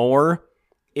offense more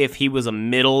if he was a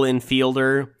middle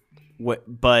infielder,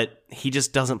 but he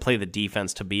just doesn't play the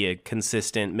defense to be a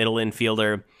consistent middle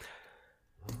infielder.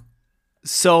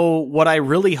 So what I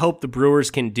really hope the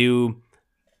Brewers can do,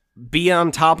 be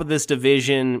on top of this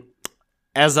division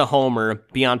as a homer,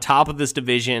 be on top of this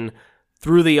division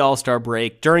through the All-Star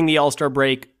break. During the All-Star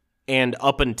break, and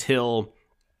up until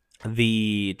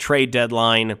the trade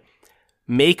deadline,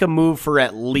 make a move for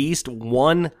at least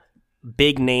one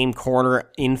big name corner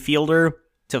infielder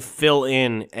to fill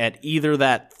in at either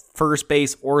that first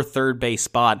base or third base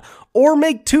spot, or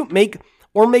make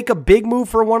a big move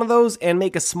for one of those and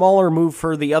make a smaller move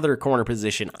for the other corner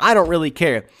position. I don't really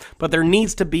care, but there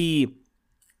needs to be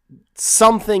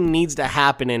something needs to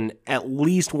happen in at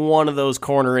least one of those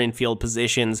corner infield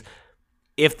positions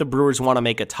if the Brewers want to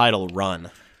make a title run.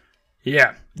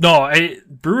 Yeah. No,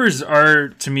 Brewers are,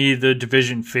 to me, the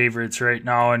division favorites right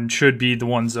now and should be the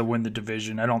ones that win the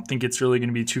division. I don't think it's really going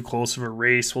to be too close of a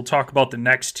race. We'll talk about the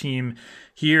next team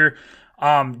here.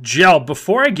 Gel,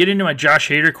 before I get into my Josh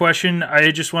Hader question,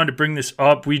 I just wanted to bring this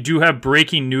up. We do have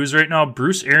breaking news right now.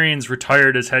 Bruce Arians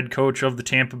retired as head coach of the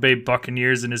Tampa Bay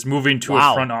Buccaneers and is moving to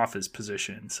a front office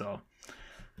position. So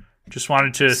just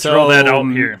wanted to throw that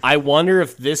out here. I wonder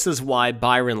if this is why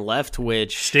Byron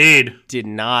Leftwich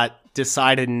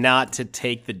decided not to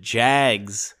take the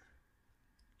Jags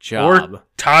job. Or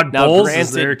Todd Bowles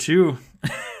is there too.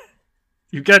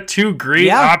 You've got two great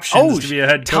options to be a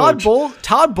head coach.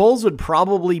 Todd Bowles would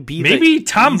probably be maybe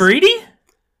Tom Brady?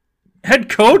 Head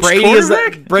coach?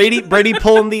 Brady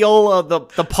pulling the old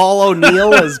the Paul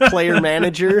O'Neill as player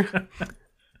manager.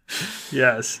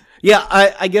 Yes. Yeah,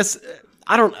 I guess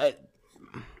I don't.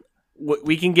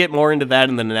 We can get more into that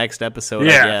in the next episode. I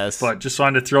guess, but just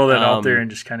wanted to throw that out there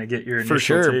and just kind of get your initial for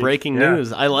sure take. Breaking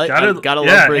news. I gotta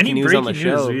love breaking news on the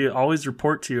show. We always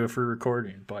report to you if we're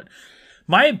recording. But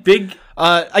my big,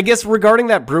 I guess regarding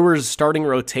that Brewers starting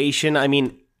rotation, I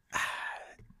mean,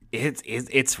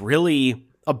 it's really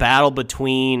a battle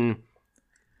between,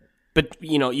 but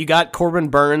you got Corbin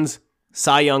Burnes,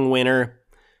 Cy Young winner.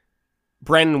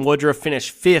 Brandon Woodruff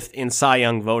finished 5th in Cy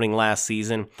Young voting last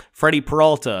season. Freddie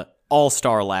Peralta,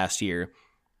 All-Star last year.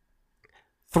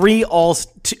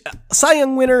 Cy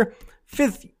Young winner,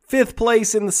 fifth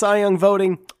place in the Cy Young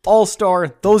voting,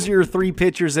 All-Star. Those are your 3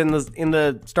 pitchers in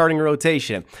the starting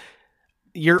rotation.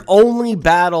 Your only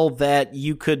battle that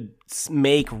you could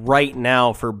make right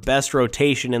now for best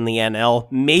rotation in the NL,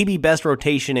 maybe best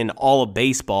rotation in all of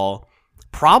baseball,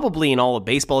 probably in all of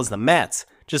baseball, is the Mets.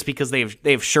 Just because they have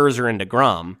Scherzer and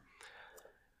DeGrom.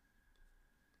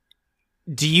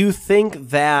 Do you think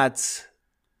that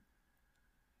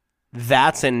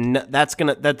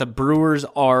the Brewers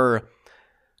are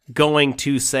going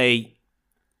to say,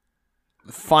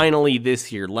 finally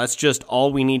this year,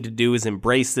 all we need to do is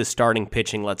embrace this starting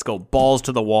pitching. Let's go balls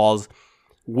to the walls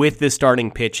with this starting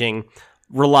pitching,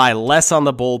 rely less on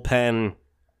the bullpen,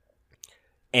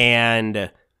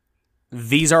 and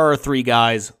these are our 3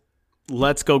 guys.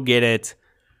 Let's go get it.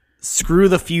 Screw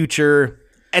the future.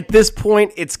 At this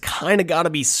point, it's kind of got to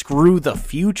be screw the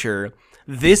future.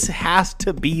 This has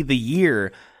to be the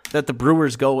year that the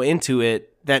Brewers go into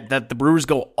it, that the Brewers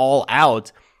go all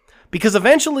out. Because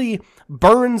eventually,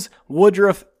 Burnes and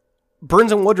Woodruff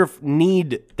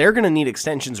they're going to need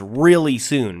extensions really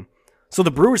soon. So the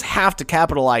Brewers have to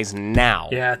capitalize now.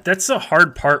 Yeah, that's the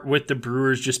hard part with the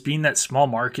Brewers, just being that small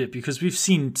market, because we've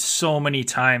seen so many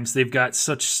times they've got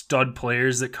such stud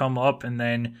players that come up and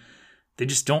then they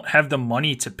just don't have the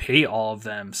money to pay all of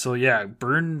them. So yeah,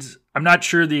 Burnes, I'm not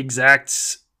sure the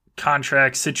exact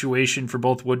contract situation for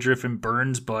both Woodruff and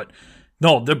Burnes, but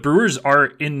no, the Brewers are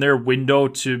in their window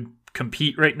to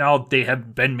compete right now. They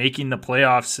have been making the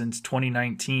playoffs since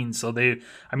 2019, so they've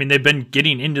been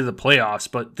getting into the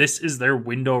playoffs, but this is their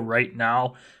window right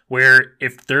now where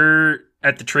if they're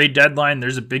at the trade deadline,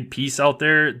 there's a big piece out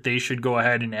there, they should go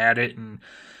ahead and add it. And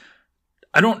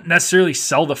I don't necessarily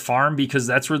sell the farm, because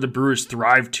that's where the Brewers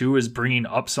thrive too, is bringing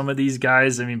up some of these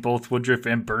guys. I mean, both Woodruff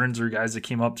and Burnes were guys that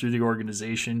came up through the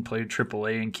organization, played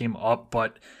AAA and came up,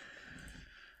 but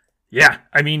yeah,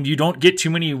 I mean, you don't get too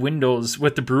many windows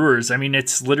with the Brewers. I mean,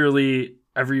 it's literally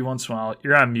every once in a while.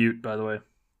 You're on mute, by the way.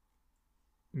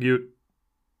 Mute.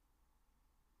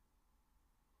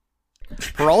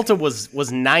 Peralta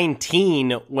was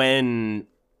 19 when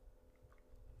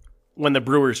the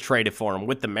Brewers traded for him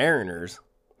with the Mariners.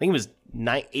 I think he was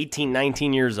 18,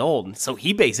 19 years old. So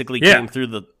he basically came through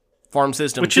the farm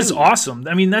system, which is awesome.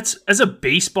 I mean, that's, as a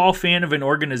baseball fan of an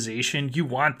organization, you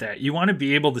want that. You want to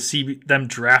be able to see them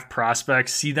draft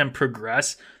prospects, see them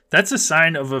progress. That's a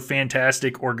sign of a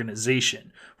fantastic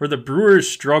organization. Where the Brewers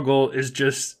struggle is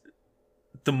just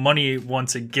the money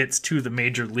once it gets to the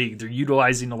major league. They're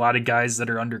utilizing a lot of guys that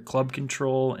are under club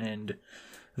control and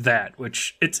that,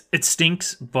 which it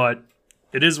stinks, but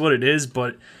it is what it is.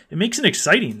 But it makes it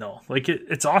exciting, though. Like,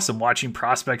 it's awesome watching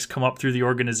prospects come up through the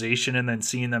organization and then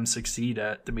seeing them succeed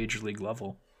at the major league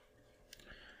level.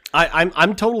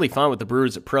 I'm totally fine with the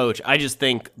Brewers' approach. I just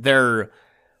think they're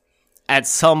at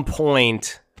some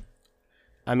point,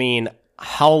 I mean,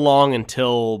 how long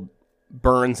until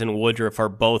Burns and Woodruff are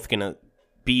both going to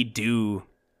be due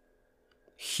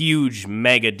huge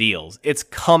mega deals? It's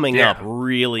coming up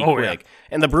really quick. Yeah.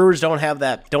 And the Brewers don't have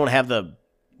the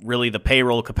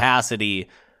payroll capacity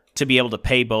to be able to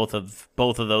pay both of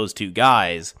those two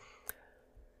guys.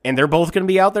 And they're both going to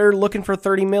be out there looking for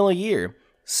 $30 million a year.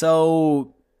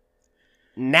 So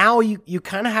now you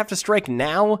kind of have to strike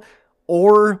now,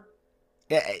 or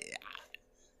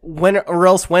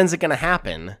when's it going to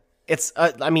happen? It's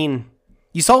I mean,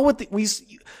 you saw what we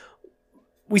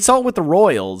saw it with the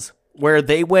Royals, where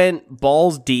they went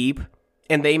balls deep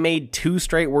and they made 2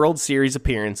 straight World Series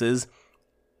appearances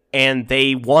and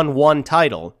they won 1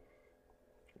 title.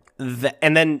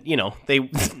 And then, then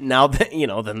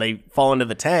they fall into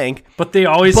the tank. But they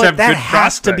always have good prospects. That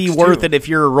has to be worth it if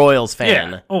you're a Royals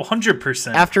fan. Yeah. Oh,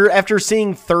 100%. After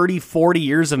seeing 30, 40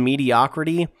 years of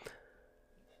mediocrity,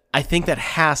 I think that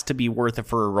has to be worth it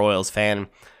for a Royals fan.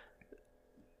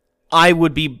 I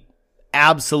would be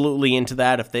absolutely into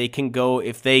that if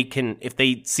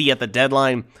they see at the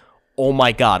deadline, oh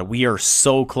my God, we are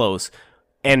so close,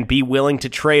 and be willing to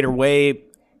trade away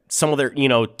some of their,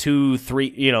 2,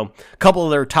 3, couple of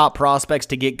their top prospects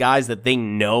to get guys that they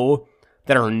know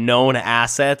that are known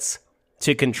assets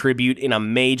to contribute in a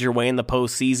major way in the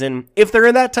postseason. If they're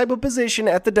in that type of position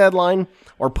at the deadline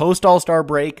or post All-Star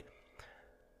break,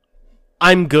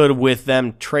 I'm good with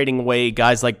them trading away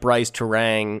guys like Bryce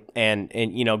Turang and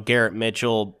Garrett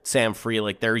Mitchell, Sam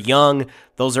Frelick. They're young.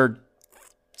 Those are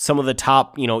some of the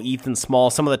top, Ethan Small,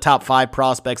 some of the top 5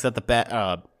 prospects that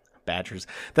the Badgers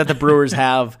that the Brewers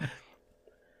have.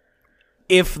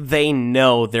 If they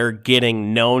know they're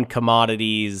getting known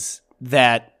commodities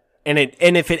and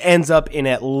if it ends up in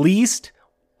at least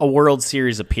a World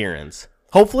Series appearance,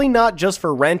 hopefully not just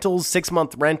for rentals,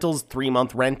 6-month rentals,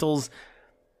 3-month rentals,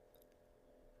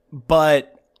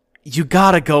 but you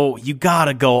gotta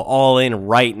go all in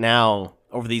right now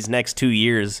over these next 2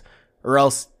 years, or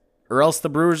else the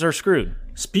Brewers are screwed.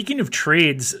 Speaking of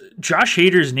trades, Josh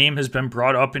Hader's name has been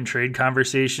brought up in trade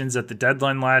conversations at the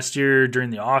deadline last year during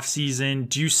the offseason.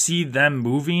 Do you see them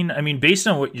moving? I mean, based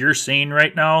on what you're saying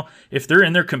right now, if they're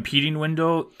in their competing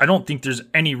window, I don't think there's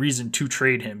any reason to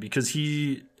trade him because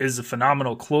he is a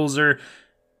phenomenal closer.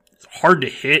 It's hard to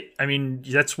hit. I mean,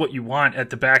 that's what you want at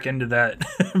the back end of that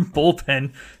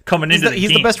bullpen coming into the game.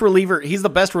 He's the best reliever. He's the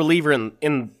best reliever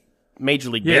in Major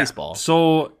League Baseball.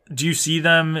 So do you see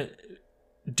them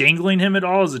dangling him at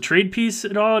all as a trade piece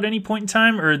at all at any point in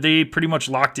time, or are they pretty much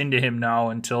locked into him now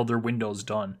until their window's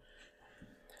done?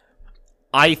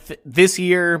 This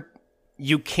year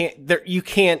you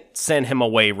can't send him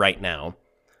away right now.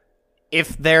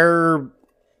 If they're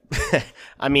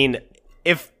I mean,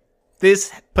 if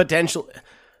this potential,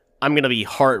 I'm going to be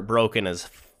heartbroken as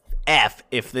F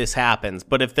if this happens,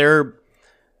 but if they're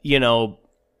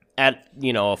at a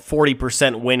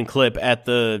 40% win clip at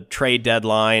the trade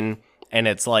deadline, and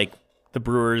it's like the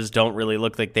Brewers don't really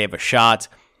look like they have a shot,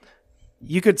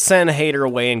 you could send Hader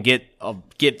away and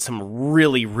get some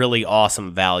really, really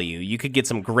awesome value. You could get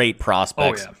some great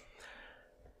prospects. Oh, yeah.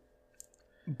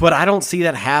 But I don't see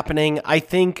that happening. I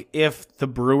think if the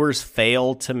Brewers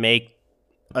fail to make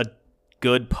a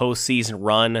good postseason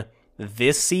run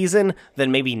this season,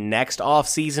 then maybe next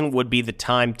offseason would be the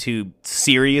time to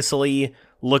seriously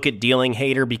look at dealing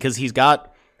Hader, because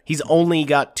he's only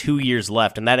got 2 years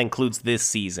left, and that includes this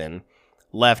season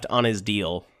left on his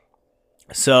deal.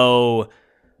 So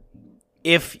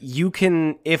if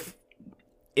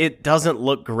it doesn't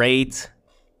look great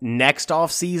next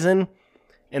offseason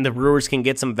and the Brewers can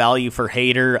get some value for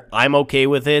Hader, I'm okay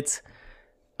with it.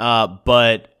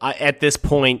 But at this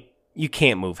point, you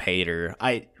can't move Hader.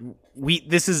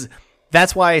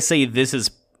 That's why I say this is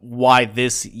why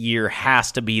this year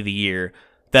has to be the year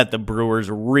that the Brewers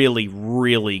really,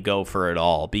 really go for it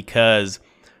all, because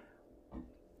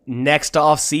next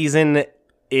offseason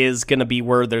is going to be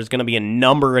where there's going to be a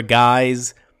number of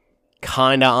guys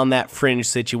kind of on that fringe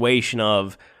situation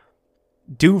of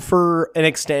due for an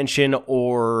extension,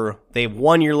 or they have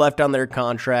 1 year left on their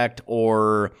contract,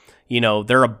 or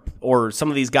or some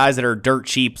of these guys that are dirt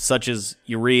cheap, such as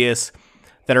Urias,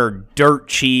 that are dirt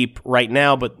cheap right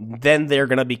now, but then they're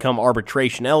going to become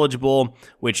arbitration eligible,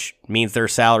 which means their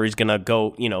salary is going to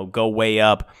go way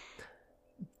up.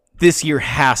 This year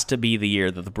has to be the year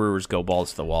that the Brewers go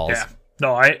balls to the walls. Yeah,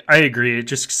 no, I agree. It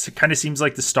just kind of seems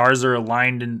like the stars are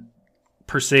aligned in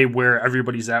per se where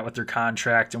everybody's at with their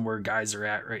contract and where guys are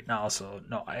at right now. So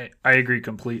no, I agree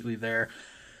completely there.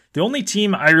 The only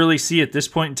team I really see at this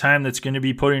point in time that's going to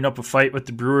be putting up a fight with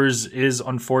the Brewers is,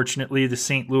 unfortunately, the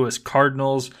St. Louis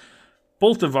Cardinals.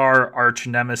 both of our arch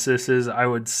nemesis, I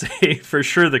would say for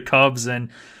sure the Cubs, and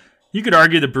you could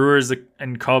argue the Brewers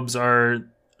and Cubs are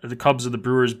the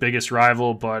Brewers' biggest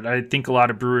rival, but I think a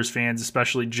lot of Brewers fans,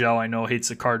 especially Jell, I know, hates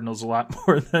the Cardinals a lot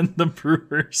more than the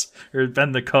Brewers or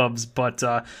than the Cubs. But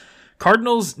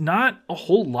Cardinals, not a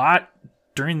whole lot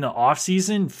during the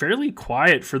offseason, fairly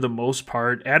quiet for the most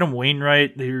part. Adam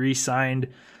Wainwright, they re-signed.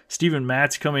 Steven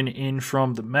Matz coming in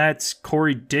from the Mets,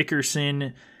 Corey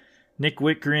Dickerson, Nick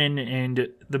Whitgren, and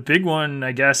the big one,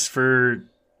 I guess, for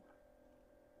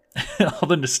all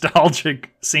the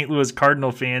nostalgic St. Louis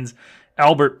Cardinal fans,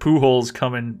 Albert Pujols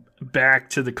coming back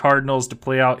to the Cardinals to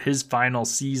play out his final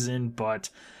season. But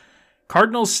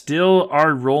Cardinals still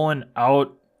are rolling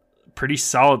out pretty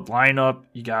solid lineup.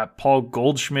 You got Paul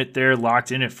Goldschmidt there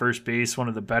locked in at first base, one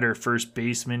of the better first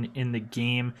basemen in the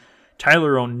game.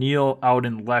 Tyler O'Neill out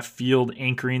in left field,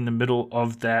 anchoring the middle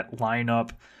of that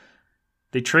lineup.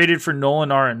 They traded for Nolan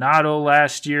Arenado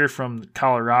last year from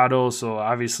Colorado, so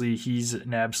obviously he's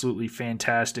an absolutely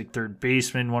fantastic third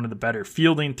baseman, one of the better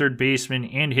fielding third basemen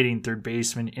and hitting third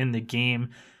baseman in the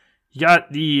game. You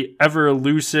got the ever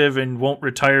elusive and won't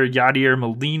retire Yadier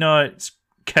Molina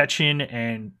catching,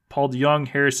 and Paul DeJong,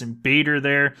 Harrison Bader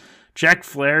there. Jack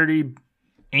Flaherty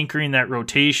anchoring that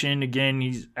rotation. Again,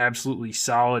 he's absolutely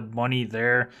solid money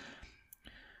there.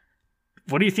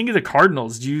 What do you think of the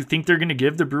Cardinals? Do you think they're going to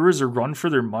give the Brewers a run for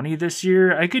their money this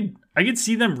year? I could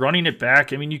see them running it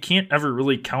back. I mean, you can't ever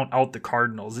really count out the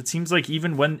Cardinals. It seems like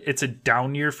even when it's a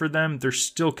down year for them, they're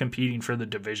still competing for the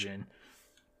division.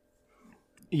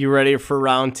 You ready for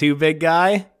round 2, big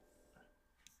guy?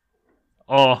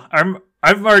 Oh, I'm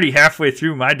already halfway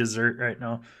through my dessert right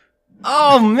now.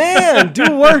 Oh man,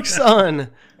 do work, son.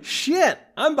 Shit,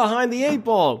 I'm behind the 8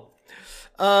 ball.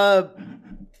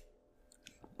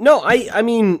 No, I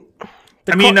mean...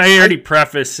 I already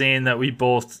prefaced saying that we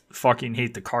both fucking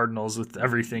hate the Cardinals with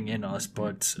everything in us,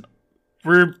 but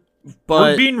we're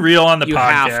being real on the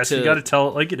podcast. You got to tell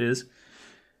it like it is.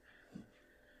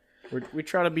 We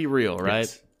try to be real, right?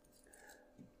 Yes.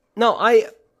 No,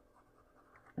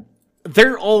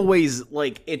 they're always,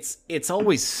 like, it's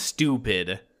always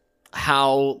stupid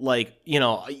how, like, you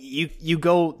know, you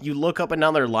look up and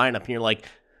down their lineup and you're like,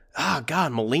 oh,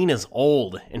 God, Molina's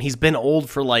old, and he's been old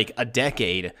for like a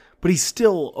decade, but he's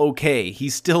still okay.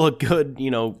 He's still a good, you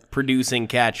know, producing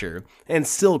catcher and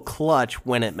still clutch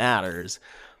when it matters.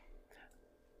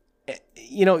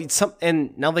 You know,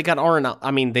 and now they got Arenado.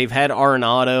 I mean, they've had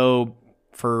Arenado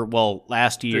for, well,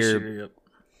 last year.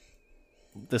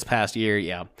 This past year,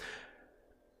 yeah.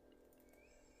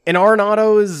 And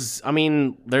Arenado is, I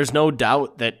mean, there's no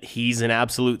doubt that he's an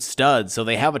absolute stud. So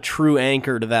they have a true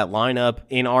anchor to that lineup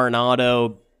in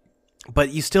Arenado.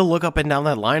 But you still look up and down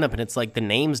that lineup, and it's like the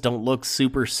names don't look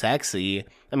super sexy.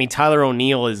 I mean, Tyler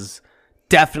O'Neill is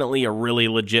definitely a really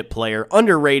legit player.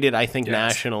 Underrated, I think,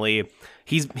 nationally.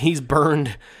 He's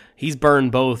burned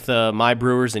both my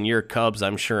Brewers and your Cubs,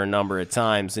 I'm sure, a number of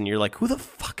times. And you're like, who the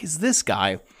fuck is this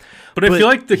guy? But I feel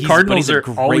like the Cardinals are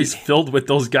always filled with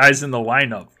those guys in the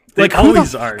lineup. They like,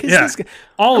 always are. Yeah,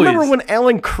 always. I remember when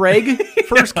Alan Craig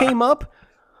first came up.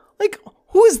 Like,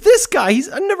 who is this guy?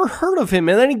 I never heard of him.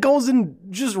 And then he goes and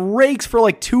just rakes for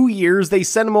like 2 years. They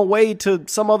send him away to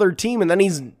some other team, and then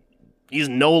he's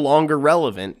no longer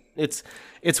relevant. It's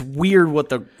weird what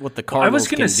the Cardinals I was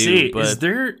gonna say, do. But is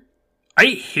there?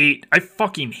 I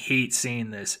fucking hate saying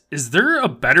this. Is there a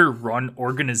better run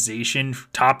organization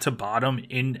top to bottom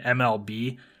in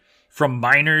MLB? From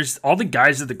minors, all the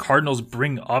guys that the Cardinals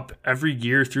bring up every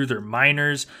year through their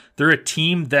minors, they're a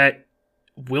team that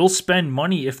will spend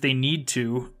money if they need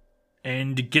to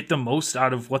and get the most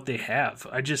out of what they have.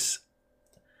 I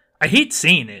hate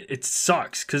saying it. It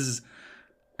sucks because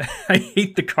I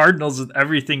hate the Cardinals with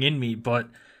everything in me, but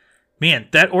man,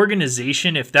 that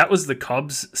organization, if that was the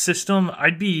Cubs system,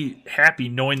 I'd be happy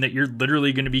knowing that you're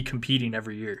literally going to be competing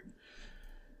every year.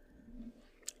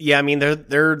 Yeah, I mean,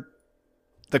 they're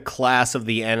the class of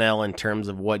the NL in terms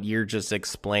of what you're just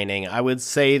explaining. I would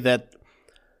say that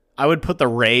I would put the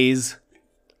Rays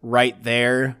right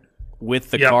there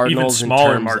with the Cardinals, even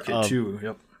smaller in terms market of, too.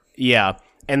 Yep. Yeah,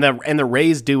 and the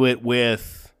Rays do it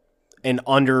with an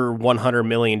under $100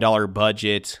 million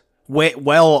budget.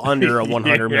 Well under a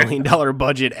 $100 million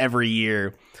budget every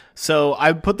year. So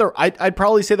I'd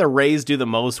probably say the Rays do the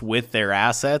most with their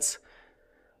assets,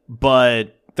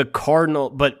 but the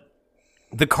Cardinals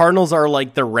are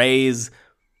like the Rays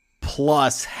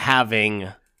plus having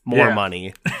more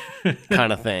money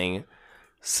kind of thing.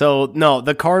 So no,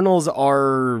 the Cardinals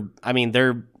are, I mean,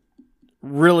 they're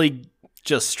really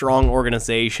just strong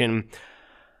organization.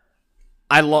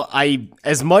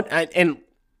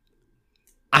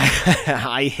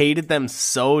 I hated them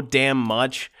so damn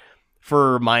much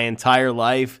for my entire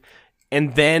life.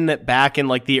 And then back in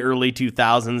like the early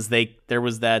 2000s, there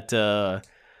was that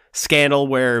scandal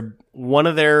where one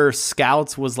of their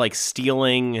scouts was like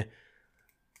stealing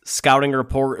scouting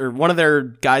report, or one of their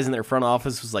guys in their front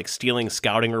office was like stealing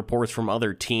scouting reports from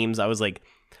other teams. I was like,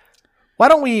 why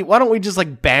don't we just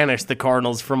like banish the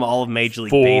Cardinals from all of Major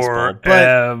League Baseball?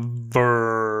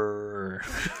 Forever.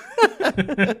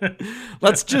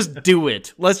 Let's just do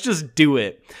it.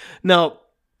 No,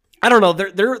 I don't know.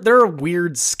 They're a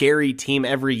weird, scary team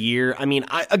every year. I mean,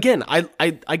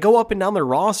 I go up and down their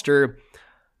roster.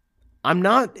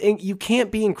 You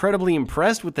can't be incredibly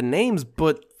impressed with the names,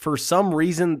 but for some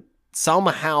reason,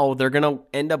 somehow they're going to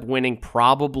end up winning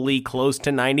probably close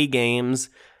to 90 games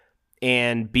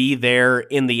and be there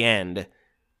in the end.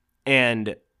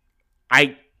 And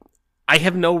I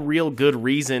have no real good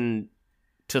reason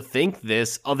to think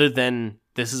this other than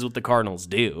this is what the Cardinals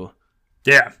do.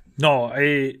 Yeah. No,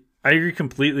 I agree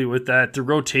completely with that. The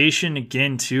rotation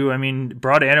again too. I mean,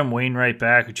 brought Adam Wainwright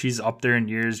back, which he's up there in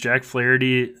years. Jack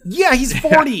Flaherty. Yeah, he's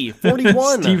 40,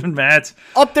 41. Steven Matz.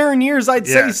 Up there in years, I'd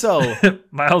say so.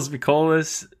 Miles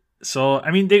Mikolas. So,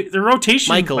 I mean, the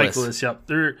rotation. Michaelis, yep.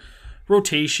 Their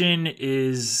rotation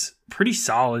is pretty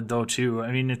solid though too.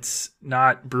 I mean, it's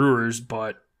not Brewers,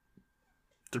 but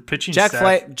their pitching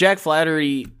staff. Jack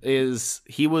Flaherty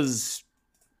was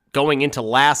going into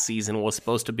last season was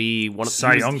supposed to be one of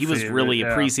he was really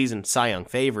a preseason Cy Young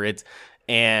favorite,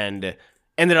 and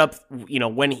ended up,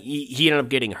 when he ended up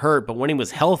getting hurt, but when he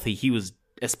was healthy, he was,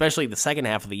 especially the second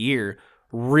half of the year,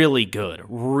 really good.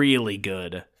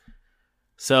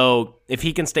 So if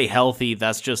he can stay healthy,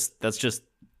 that's just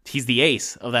he's the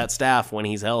ace of that staff when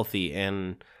he's healthy,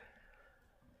 and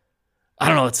I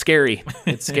don't know, it's scary.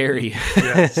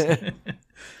 Yes.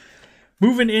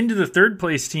 Moving into the third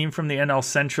place team from the NL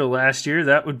Central last year,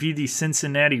 that would be the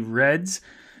Cincinnati Reds.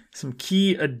 Some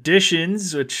key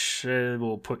additions, which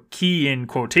we'll put key in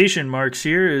quotation marks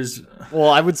here, is...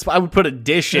 Well, I would put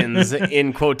additions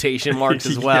in quotation marks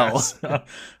as well. Yes.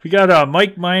 We got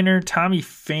Mike Minor, Tommy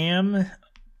Pham.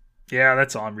 Yeah,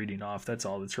 that's all I'm reading off. That's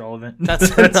all that's relevant.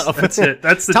 That's enough. That's it.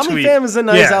 That's the Tommy tweet. Pham is a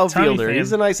nice outfielder.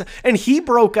 He's a nice, and he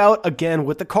broke out again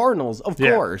with the Cardinals, of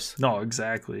course. No,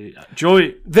 exactly.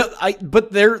 Joey,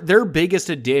 but their biggest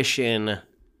addition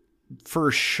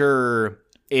for sure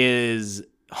is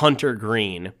Hunter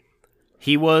Green.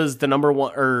 He was the number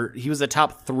one, or he was the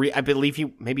top three. I believe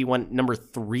he maybe went number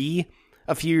 3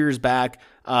 a few years back.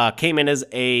 Came in as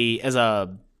a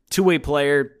two-way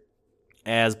player,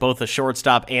 as both a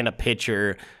shortstop and a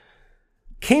pitcher.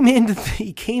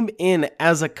 He came in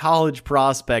as a college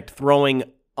prospect throwing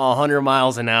 100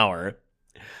 miles an hour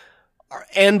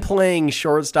and playing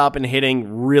shortstop and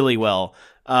hitting really well.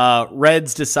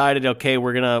 Reds decided, okay,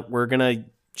 we're gonna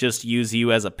just use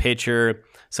you as a pitcher.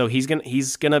 So he's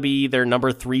gonna be their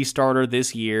number 3 starter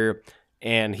this year,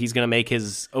 and he's gonna make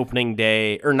his opening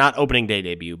day, or not opening day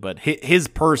debut, but his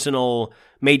personal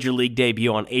major league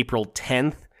debut on April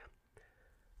 10th.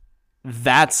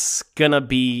 That's gonna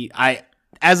be,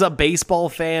 as a baseball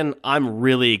fan, I'm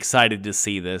really excited to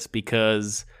see this,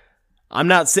 because I'm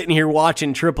not sitting here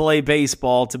watching AAA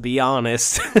baseball, to be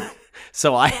honest.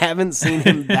 So I haven't seen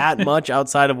him that much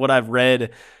outside of what I've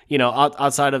read,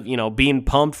 outside of, being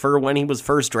pumped for when he was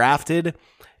first drafted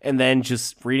and then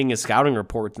just reading his scouting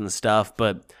reports and stuff.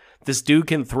 But this dude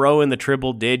can throw in the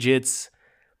triple digits.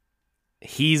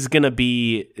 He's going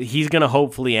to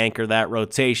hopefully anchor that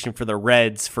rotation for the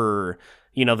Reds for,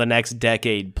 the next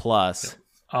decade plus.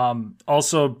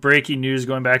 Also, breaking news,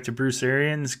 going back to Bruce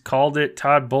Arians, called it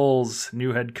Todd Bowles,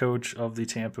 new head coach of the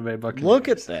Tampa Bay Buccaneers. Look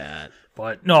at that.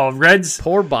 But no, Reds.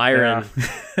 Poor Byron.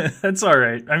 Yeah, that's all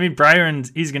right. I mean, Byron,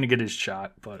 he's going to get his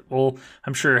shot, but we'll,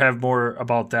 I'm sure, have more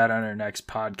about that on our next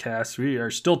podcast. We are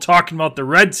still talking about the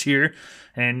Reds here,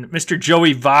 and Mr.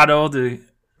 Joey Votto, the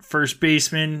first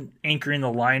baseman, anchoring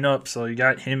the lineup, so you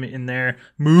got him in there.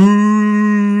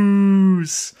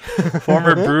 Moose,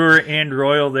 former Brewer and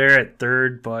Royal there at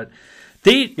third, but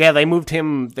they moved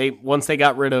him. Once they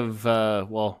got rid of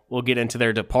we'll get into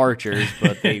their departures,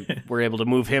 but they were able to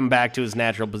move him back to his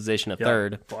natural position at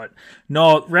third. But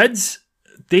no, Reds,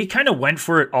 they kind of went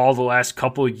for it all the last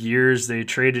couple of years. They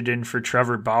traded in for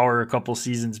Trevor Bauer a couple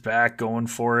seasons back, going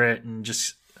for it, and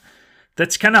just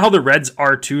that's kind of how the Reds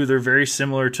are too. They're very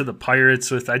similar to the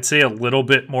Pirates, with, I'd say, a little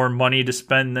bit more money to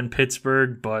spend than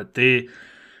Pittsburgh, but they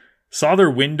saw their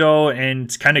window and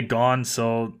it's kind of gone,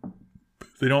 so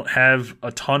they don't have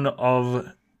a ton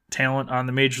of talent on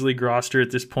the major league roster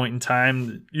at this point in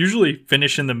time. Usually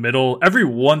finish in the middle. Every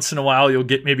once in a while you'll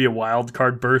get maybe a wild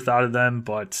card berth out of them,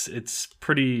 but it's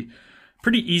pretty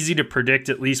pretty easy to predict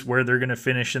at least where they're going to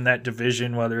finish in that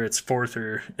division, whether it's fourth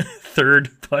or third.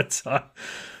 But I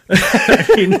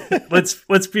mean,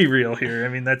 let's be real here. I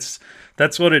mean, that's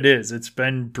what it is. It's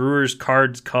been Brewers,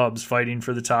 Cards, Cubs fighting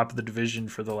for the top of the division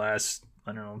for the last,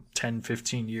 I don't know, 10,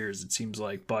 15 years, it seems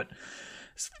like. But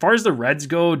as far as the Reds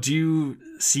go, do you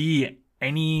see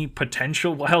any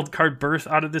potential wild card berth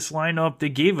out of this lineup? They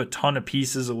gave a ton of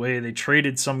pieces away. They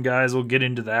traded some guys. We'll get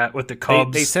into that with the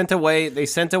Cubs. They sent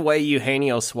away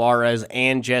Eugenio Suarez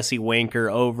and Jesse Winker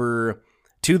over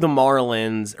to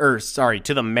the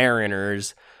to the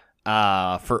Mariners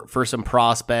for some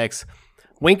prospects.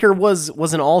 Winker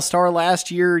was an all-star last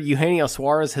year. Eugenio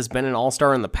Suarez has been an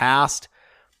all-star in the past.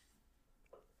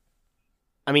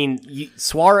 I mean,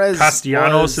 Suarez...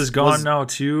 Castellanos is gone now,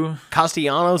 too.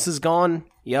 Castellanos is gone.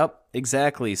 Yep,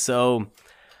 exactly. So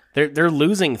they're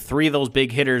losing 3 of those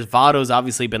big hitters. Votto's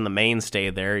obviously been the mainstay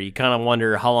there. You kind of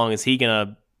wonder how long is he going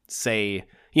to say...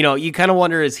 you kind of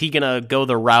wonder, is he going to go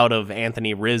the route of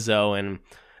Anthony Rizzo and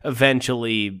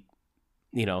eventually,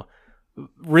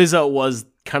 Rizzo was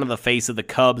kind of the face of the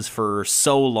Cubs for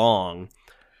so long.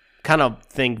 Kind of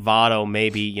think Votto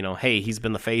maybe, hey, he's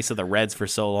been the face of the Reds for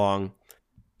so long.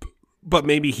 But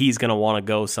maybe he's going to want to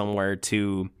go somewhere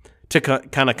to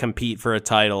kind of compete for a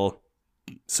title.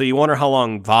 So you wonder how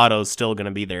long Votto's still going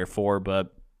to be there for.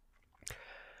 But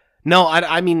no,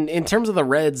 I mean, in terms of the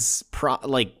Reds,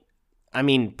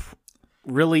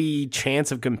 really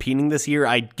chance of competing this year,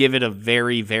 I'd give it a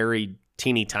very, very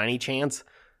teeny tiny chance.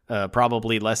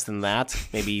 Probably less than that.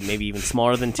 Maybe even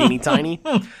smaller than teeny tiny.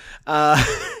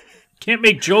 Can't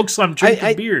make jokes. I'm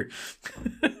drinking beer.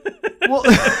 Well,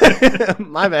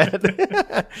 my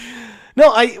bad.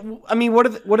 No, I mean,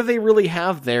 what do they really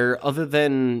have there other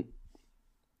than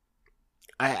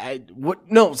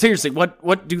No, seriously,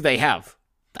 what do they have?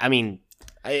 I mean,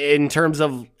 in terms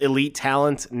of elite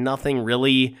talent, nothing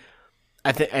really.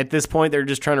 At this point, they're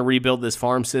just trying to rebuild this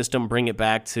farm system, bring it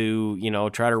back to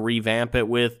try to revamp it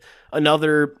with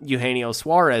another Eugenio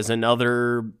Suarez,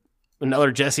 another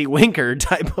Jesse Winker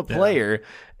type of player,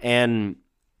 and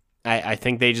I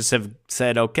think they just have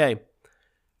said, okay,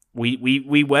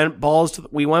 we went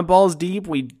balls deep.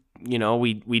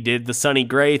 We did the Sonny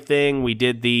Gray thing. We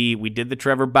did the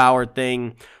Trevor Bauer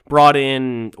thing. Brought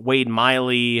in Wade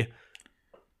Miley,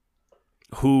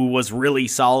 who was really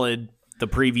solid the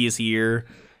previous year,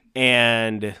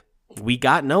 and we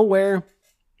got nowhere.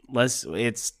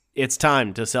 It's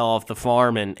time to sell off the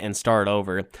farm and start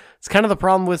over. It's kind of the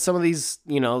problem with some of these,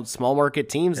 small market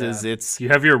teams is you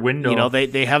have your window.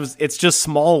 They have, it's just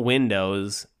small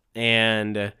windows,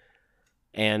 and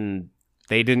they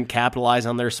didn't capitalize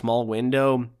on their small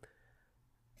window.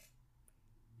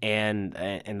 And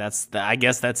I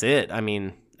guess that's it. I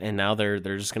mean, and now they're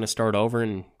just going to start over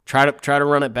and try to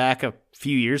run it back a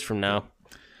few years from now.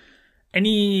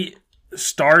 Any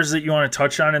stars that you want to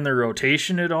touch on in their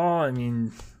rotation at all? I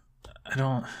mean, I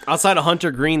don't. Outside of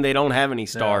Hunter Green, they don't have any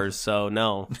stars, so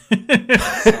no.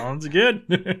 Sounds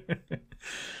good.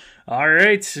 All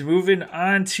right, moving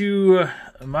on to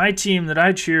my team that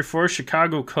I cheer for,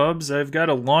 Chicago Cubs. I've got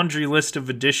a laundry list of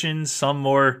additions, some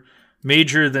more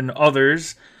major than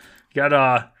others. Got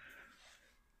a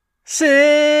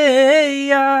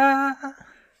Seiya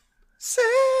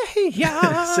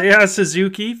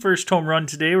Suzuki, first home run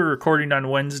today. We're recording on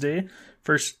Wednesday.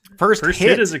 First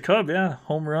hit as a Cub,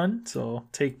 home run. So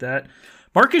take that.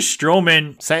 Marcus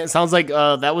Stroman. Sounds like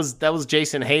that was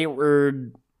Jason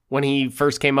Hayward when he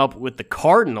first came up with the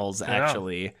Cardinals.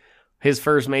 Actually, his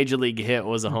first major league hit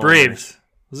was a home Braves.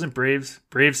 Wasn't Braves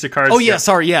to Cards? Oh yeah,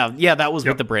 sorry, yeah, that was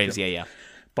with the Braves. Yeah.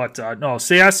 But no,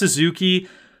 Seiya Suzuki.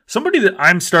 Somebody that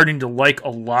I'm starting to like a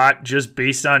lot just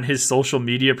based on his social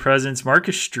media presence,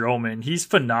 Marcus Stroman. He's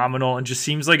phenomenal and just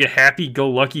seems like a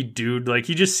happy-go-lucky dude. Like,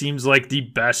 he just seems like the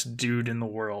best dude in the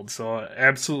world. So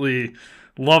absolutely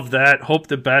love that. Hope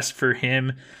the best for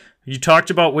him. You talked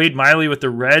about Wade Miley with the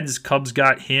Reds. Cubs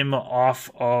got him off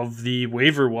of the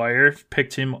waiver wire,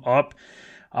 picked him up.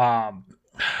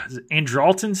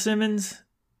 Andrelton Simmons?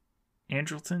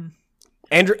 Andrelton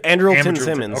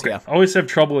Simmons, okay. yeah. Always have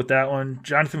trouble with that one.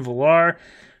 Jonathan Villar,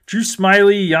 Drew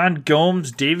Smiley, Yan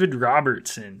Gomes, David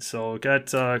Robertson. So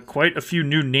got quite a few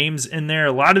new names in there.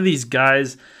 A lot of these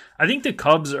guys, I think the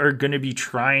Cubs are going to be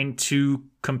trying to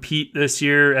compete this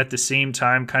year at the same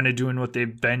time, kind of doing what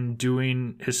they've been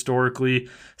doing historically,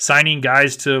 signing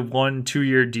guys to 1-2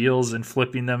 year deals and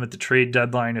flipping them at the trade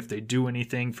deadline if they do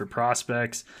anything for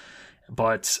prospects.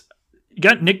 But you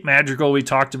got Nick Madrigal we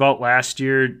talked about last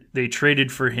year. They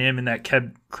traded for him in that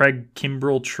Craig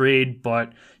Kimbrell trade,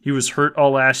 but he was hurt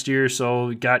all last year,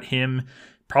 so got him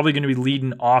probably going to be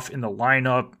leading off in the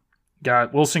lineup.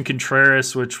 Got Wilson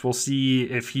Contreras, which we'll see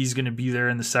if he's going to be there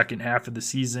in the second half of the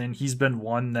season. He's been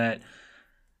one that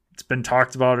it's been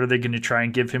talked about. Are they going to try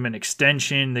and give him an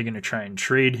extension? They're going to try and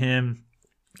trade him.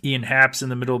 Ian Happ's in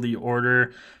the middle of the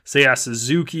order. Seiya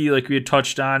Suzuki, like we had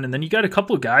touched on. And then you got a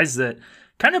couple of guys that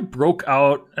kind of broke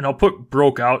out, and I'll put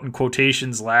broke out in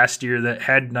quotations last year, that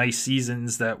had nice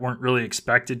seasons that weren't really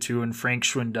expected to, and Frank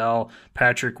Schwindel,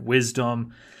 Patrick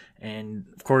Wisdom, and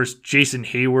of course Jason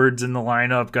Hayward's in the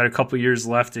lineup. Got a couple years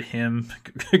left to him.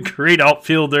 Great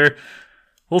outfielder.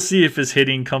 We'll see if his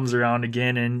hitting comes around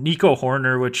again. And Nico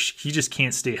Horner, which he just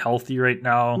can't stay healthy right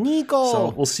now.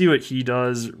 So we'll see what he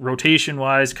does.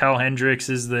 Rotation-wise, Kyle Hendricks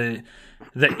is the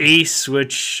ace,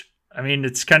 which, I mean,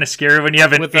 it's kind of scary when you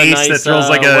have an ace that throws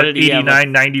like a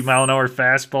 89, 90 mile an hour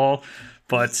fastball.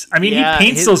 But, I mean, he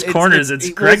paints those corners. It's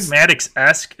Greg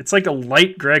Maddux-esque. It's like a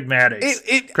light Greg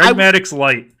Maddux. Greg Maddux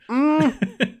light.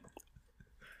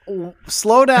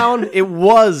 Slow down. It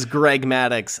was Greg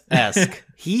Maddux-esque.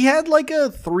 He had like a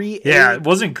 3.8. Yeah, it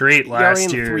wasn't great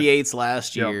last year. 3.8s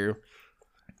last year.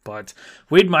 But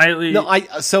Wade Miley. No,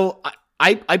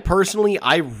 I personally,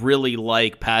 I really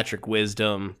like Patrick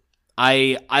Wisdom.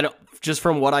 I don't, just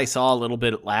from what I saw a little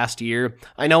bit last year,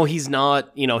 I know he's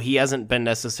not, he hasn't been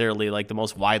necessarily like the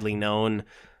most widely known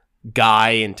guy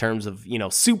in terms of,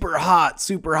 super hot,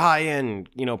 super high end,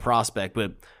 prospect,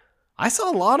 but I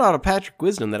saw a lot out of Patrick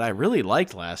Wisdom that I really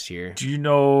liked last year. Do you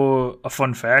know a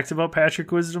fun fact about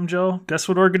Patrick Wisdom, Joe? Guess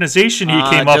what organization he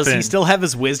came up in? Does he still have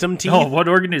his wisdom teeth? No, what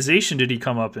organization did he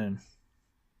come up in?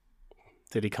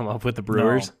 Did he come up with the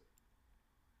Brewers?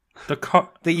 No.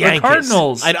 The Yankees.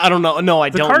 Cardinals. I don't know. No, I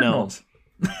don't Cardinals.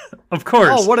 Know. Of course.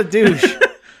 Oh, what a douche.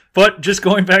 But just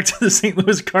going back to the St.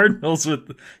 Louis Cardinals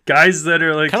with guys that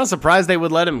are like... kind of surprised they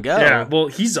would let him go. Yeah, well,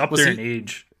 he's up there in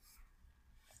age.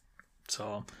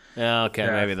 So... yeah, okay,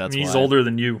 maybe that's he's why. older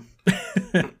than you.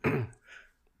 That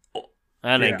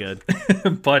ain't good.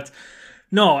 But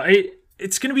no,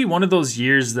 it's going to be one of those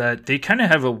years that they kind of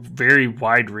have a very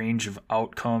wide range of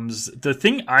outcomes. The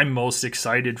thing I'm most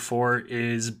excited for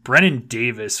is Brennan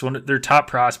Davis, one of their top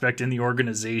prospect in the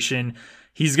organization.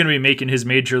 He's going to be making his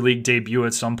major league debut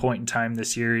at some point in time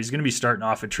this year. He's going to be starting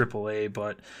off at AAA,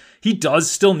 but he does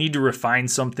still need to refine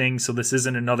something. So this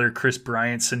isn't another Chris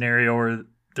Bryant scenario where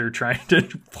they're trying to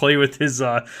play with his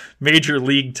major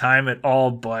league time at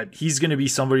all, but he's going to be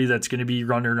somebody that's going to be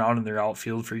running around in their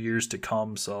outfield for years to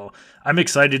come. So I'm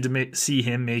excited to see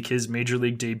him make his major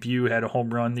league debut. Had a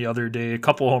home run the other day, a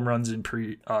couple home runs in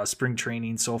spring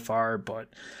training so far, but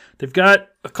they've got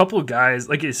a couple of guys.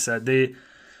 Like I said, they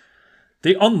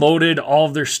unloaded all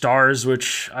of their stars,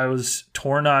 which I was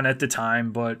torn on at the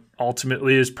time, but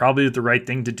ultimately is probably the right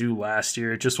thing to do last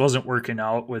year. It just wasn't working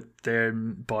out with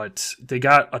them, but they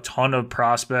got a ton of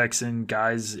prospects and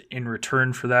guys in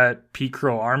return for that. Pete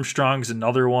Crow Armstrong's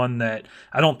another one that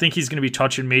I don't think he's going to be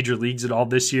touching major leagues at all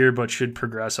this year, but should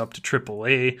progress up to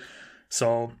AAA.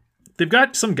 So they've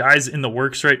got some guys in the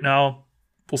works right now.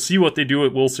 We'll see what they do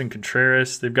with Wilson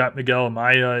Contreras. They've got Miguel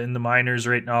Amaya in the minors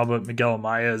right now, but Miguel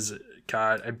Amaya's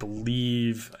got, I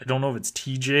believe, I don't know if it's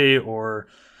TJ or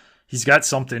he's got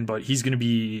something, but he's going to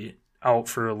be out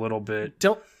for a little bit.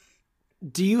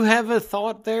 Do you have a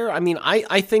thought there? I mean,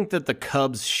 I think that the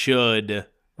Cubs should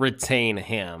retain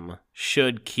him,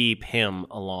 should keep him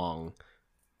along,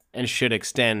 and should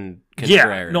extend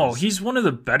Contreras. Yeah, no, he's one of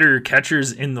the better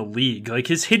catchers in the league. Like,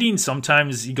 his hitting,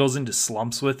 sometimes he goes into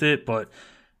slumps with it, but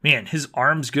man, his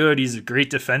arm's good. He's a great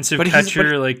defensive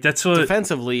catcher. Like, that's what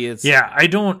defensively it's... Yeah,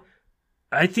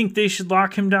 I think they should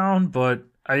lock him down, but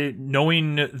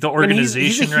knowing the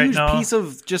organization he's a right huge now, piece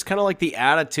of just kind of like the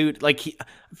attitude. Like,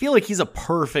 I feel like he's a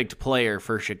perfect player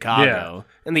for Chicago,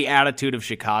 and the attitude of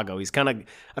Chicago. He's kind of,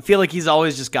 I feel like he's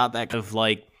always just got that kind of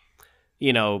like,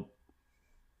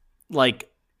 like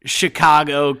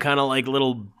Chicago kind of like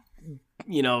little,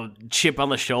 chip on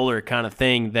the shoulder kind of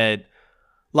thing that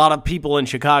a lot of people in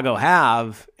Chicago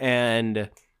have, and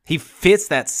he fits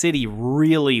that city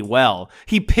really well.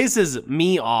 He pisses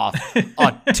me off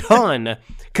a ton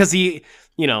because he,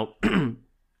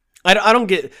 I don't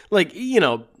get, like,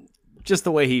 just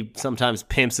the way he sometimes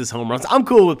pimps his home runs. I'm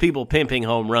cool with people pimping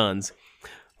home runs,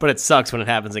 but it sucks when it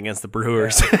happens against the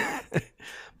Brewers. Yeah.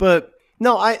 But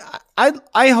no,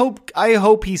 I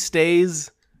hope he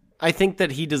stays. I think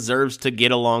that he deserves to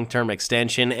get a long-term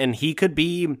extension, and he could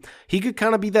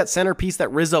kind of be that centerpiece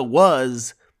that Rizzo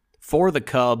was for the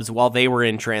Cubs while they were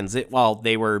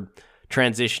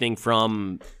transitioning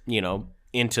from,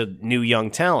 into new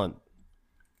young talent.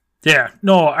 Yeah,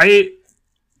 no,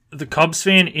 the Cubs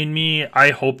fan in me,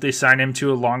 I hope they sign him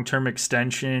to a long-term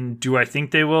extension. Do I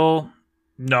think they will?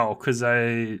 No, because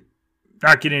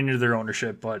not getting into their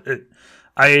ownership, but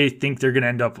I think they're going to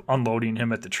end up unloading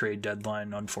him at the trade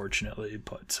deadline, unfortunately.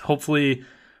 But hopefully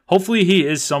he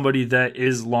is somebody that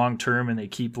is long term and they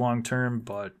keep long term.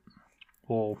 But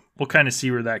we'll kind of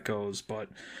see where that goes. But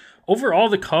overall,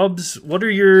 the Cubs, what are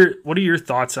your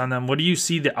thoughts on them? What do you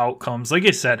see the outcomes? Like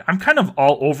I said, I'm kind of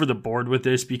all over the board with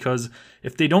this because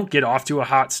if they don't get off to a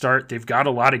hot start, they've got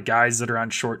a lot of guys that are on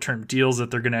short-term deals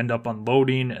that they're going to end up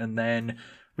unloading, and then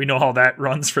we know how that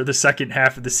runs for the second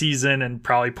half of the season and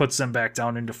probably puts them back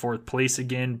down into fourth place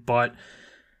again. But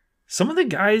some of the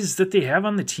guys that they have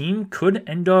on the team could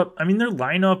end up, I mean, their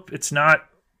lineup, it's not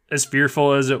as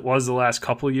fearful as it was the last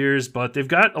couple of years, but they've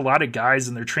got a lot of guys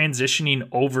and they're transitioning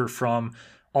over from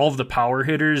all of the power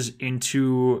hitters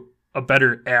into a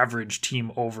better average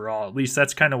team overall. At least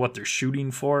that's kind of what they're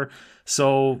shooting for.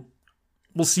 So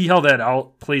we'll see how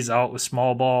that plays out with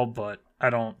small ball, but I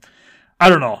don't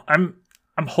know.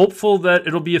 I'm hopeful that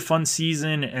it'll be a fun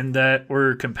season and that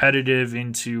we're competitive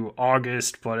into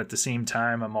August, but at the same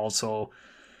time, I'm also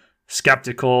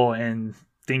skeptical and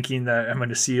thinking that I'm going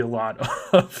to see a lot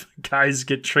of guys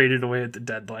get traded away at the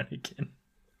deadline again.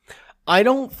 I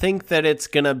don't think that it's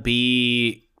going to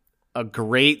be a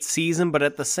great season, but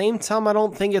at the same time, I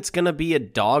don't think it's going to be a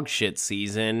dog shit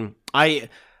season. I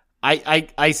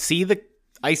see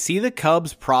the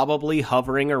Cubs probably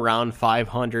hovering around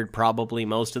 500 probably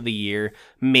most of the year.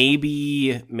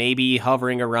 Maybe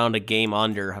hovering around a game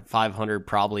under 500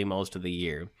 probably most of the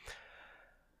year.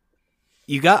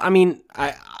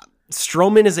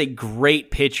 Stroman is a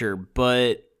great pitcher,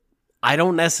 but I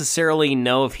don't necessarily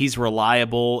know if he's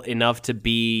reliable enough to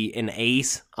be an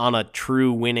ace on a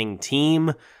true winning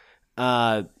team.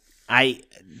 That's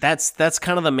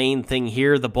kind of the main thing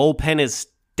here. The bullpen is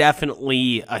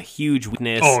definitely a huge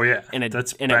weakness. Oh yeah, and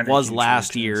it was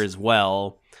last year as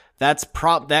well.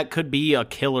 That could be a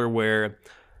killer where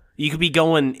you could be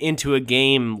going into a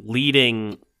game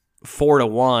leading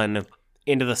 4-1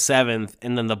 into the seventh,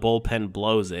 and then the bullpen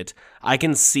blows it. I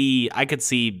could see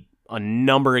a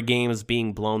number of games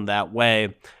being blown that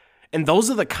way, and those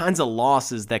are the kinds of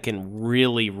losses that can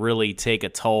really, really take a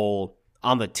toll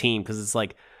on the team because it's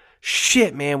like,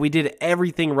 shit, man, we did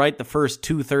everything right the first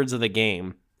 2/3 of the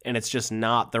game, and it's just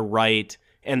not the right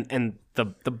and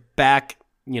the back,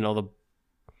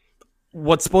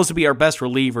 what's supposed to be our best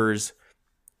relievers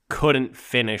couldn't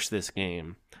finish this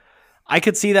game. I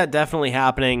could see that definitely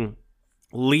happening,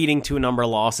 leading to a number of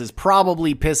losses,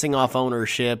 probably pissing off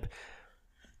ownership.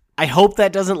 I hope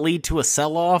that doesn't lead to a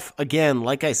sell-off. Again,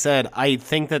 like I said, I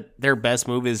think that their best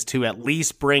move is to at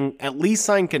least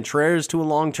sign Contreras to a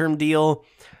long-term deal.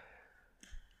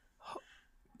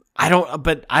 I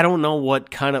don't know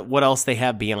what else they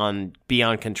have beyond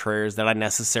Contreras that I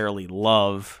necessarily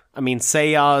love. I mean,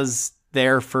 Seiya's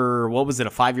there for, what was it,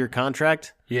 a 5-year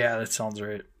contract? Yeah, that sounds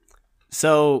right.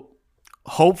 So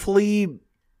hopefully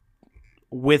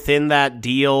within that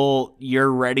deal,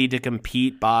 you're ready to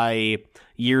compete by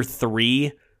year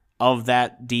 3 of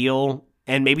that deal.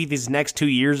 And maybe these next 2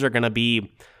 years are going to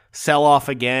be sell off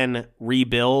again,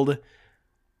 rebuild.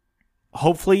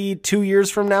 Hopefully 2 years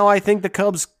from now, I think the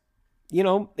Cubs,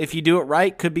 if you do it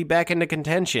right, could be back into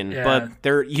contention. Yeah.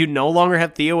 But you no longer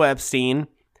have Theo Epstein,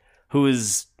 who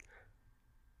is,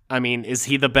 is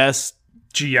he the best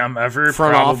GM ever?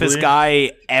 Front office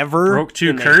guy ever? Broke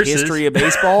 2 in curses. The history of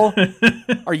baseball?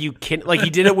 Are you kidding? Like, he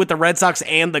did it with the Red Sox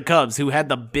and the Cubs, who had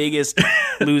the biggest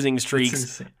losing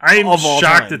streaks I'm of all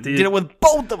shocked time. that He did it with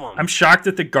both of them. I'm shocked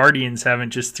that the Guardians haven't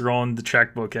just thrown the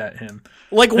checkbook at him.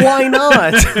 Like, why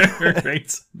not?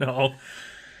 Right? No.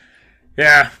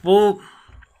 Yeah, we'll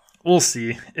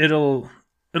see. It'll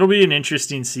be an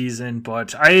interesting season,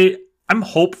 but I'm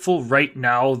hopeful right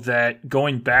now that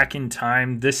going back in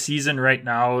time, this season right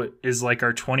now is like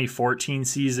our 2014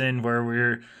 season where we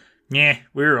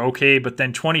were okay, but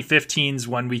then 2015's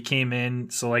when we came in,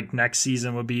 so like next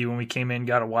season would be when we came in,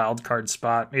 got a wild card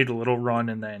spot, made a little run,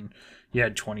 and then you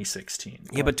had 2016.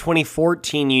 Yeah, but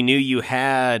 2014 you knew you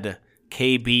had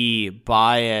KB,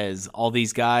 Baez, all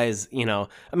these guys, what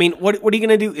are you going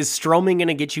to do? Is Stroman going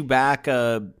to get you back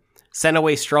send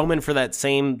away Stroman for that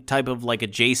same type of like a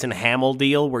Jason Hamill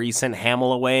deal where you sent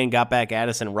Hamill away and got back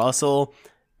Addison Russell,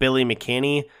 Billy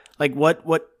McKinney? Like what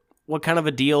kind of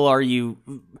a deal are you?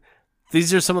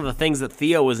 These are some of the things that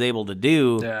Theo was able to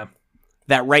do. Yeah.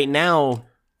 That right now,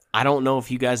 I don't know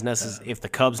if you guys if the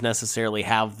Cubs necessarily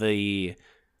have the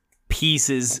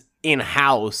pieces in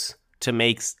house to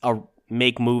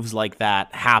make moves like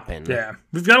that happen. Yeah,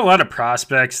 we've got a lot of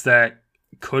prospects that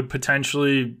could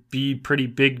potentially be pretty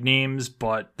big names,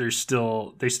 but they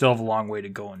still have a long way to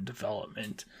go in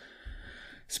development.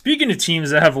 Speaking of teams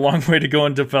that have a long way to go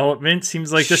in development,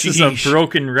 seems like this is a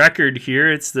broken record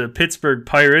here. It's the Pittsburgh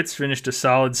Pirates, finished a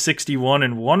solid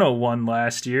 61-101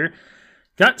 last year.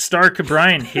 Got star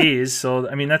Brian Hayes, so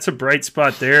I mean that's a bright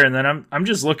spot there. And then I'm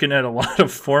just looking at a lot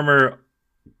of former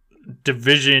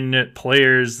division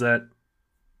players that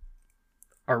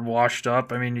are washed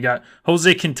up. I mean, you got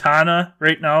Jose Quintana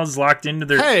right now is locked into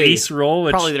their ace role.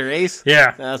 Probably their ace.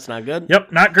 Yeah. That's not good.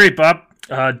 Yep, not great, Bob.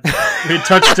 We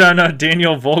touched on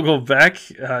Daniel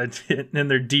Vogelbeck in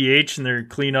their DH and their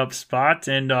cleanup spot.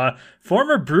 And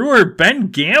former Brewer Ben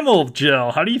Gamble,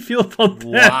 Jill. How do you feel about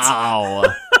that?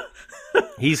 Wow.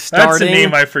 He's starting. That's a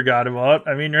name I forgot about.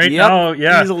 I mean, now,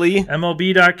 yeah. Easily.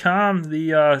 MLB.com,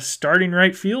 the starting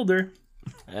right fielder.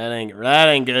 That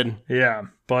ain't good. Yeah,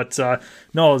 but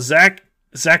no, Zach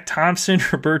Thompson,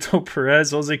 Roberto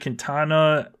Perez, Jose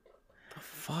Quintana,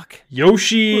 fuck,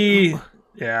 Yoshi.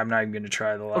 Yeah, I'm not even gonna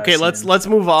try the last. Okay, let's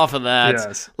move off of that.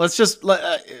 Yes. Let's just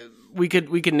we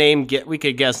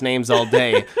could guess names all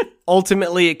day.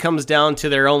 Ultimately, it comes down to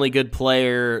their only good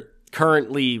player,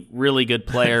 currently really good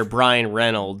player, Brian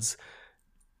Reynolds.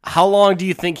 How long do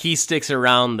you think he sticks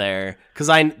around there? Because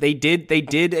they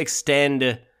did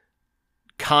extend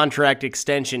contract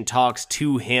extension talks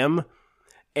to him,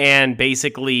 and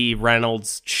basically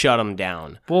Reynolds shut him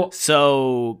down. Well,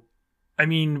 so I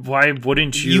mean, why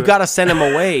wouldn't you? You got to send him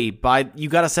away You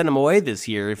got to send him away this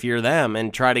year if you're them,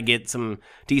 and try to get some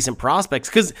decent prospects,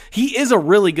 because he is a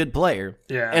really good player.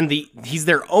 Yeah, and he's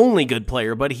their only good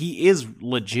player, but he is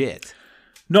legit.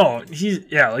 No,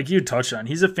 like you touched on,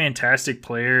 he's a fantastic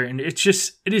player, and it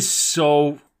is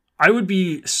so. I would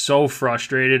be so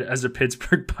frustrated as a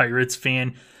Pittsburgh Pirates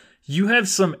fan. You have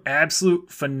some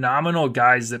absolute phenomenal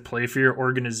guys that play for your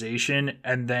organization,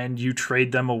 and then you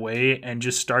trade them away and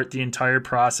just start the entire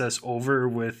process over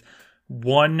with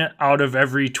one out of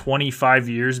every 25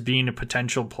 years being a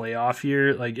potential playoff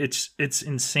year. Like, it's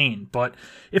insane. But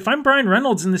if I'm Brian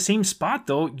Reynolds in the same spot,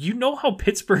 though, you know how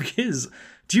Pittsburgh is.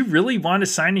 Do you really want to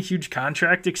sign a huge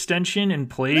contract extension and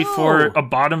play for a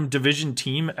bottom division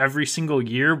team every single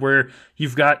year where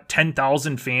you've got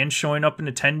 10,000 fans showing up in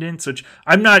attendance? Which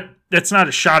that's not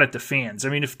a shot at the fans. I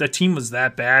mean, if the team was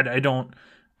that bad, I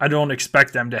don't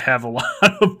expect them to have a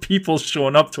lot of people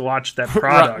showing up to watch that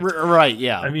product. Right,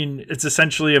 yeah. I mean, it's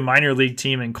essentially a minor league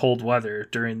team in cold weather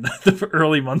during the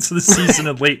early months of the season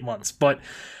and late months. But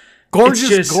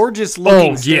gorgeous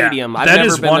looking stadium. Yeah. That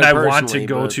is one I want to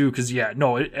go to because,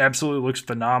 it absolutely looks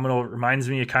phenomenal. It reminds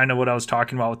me of kind of what I was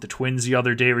talking about with the Twins the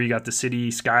other day, where you got the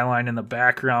city skyline in the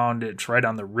background. It's right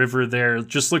on the river there. It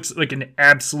just looks like an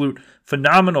absolute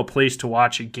phenomenal place to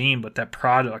watch a game. But that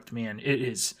product, man, it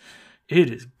is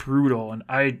brutal. And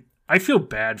I feel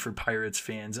bad for Pirates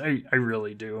fans. I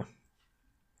really do.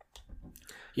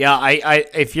 Yeah,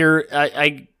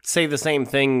 I say the same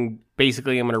thing.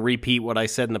 Basically, I'm going to repeat what I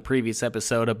said in the previous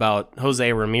episode about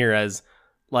Jose Ramirez.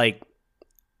 Like,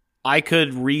 I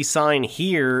could re-sign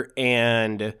here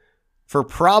and for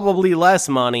probably less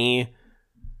money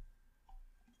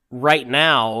right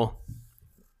now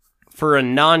for a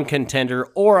non-contender,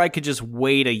 or I could just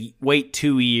wait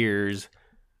 2 years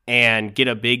and get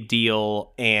a big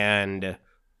deal and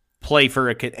play for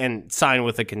and sign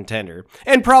with a contender.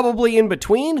 And probably in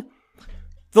between,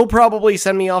 they'll probably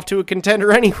send me off to a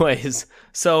contender anyways.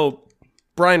 So,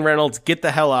 Brian Reynolds, get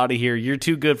the hell out of here. You're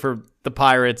too good for the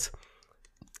Pirates.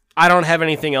 I don't have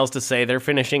anything else to say. They're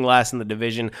finishing last in the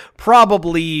division.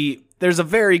 Probably, there's a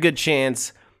very good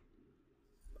chance.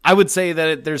 I would say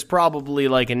that there's probably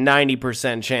like a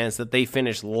 90% chance that they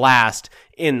finish last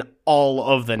in all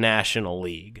of the National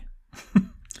League.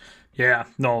 Yeah,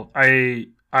 no, I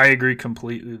agree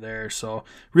completely there. So,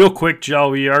 real quick, Joe,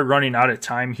 we are running out of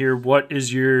time here. What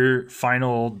is your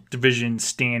final division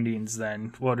standings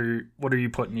then? What are you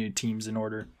putting your teams in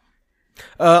order?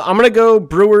 I'm gonna go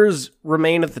Brewers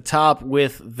remain at the top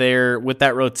with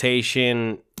that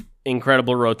rotation,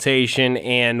 incredible rotation,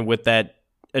 and with that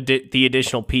the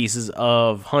additional pieces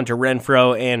of Hunter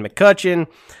Renfroe and McCutchen,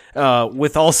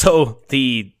 with also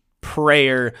the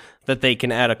prayer that they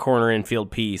can add a corner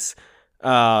infield piece.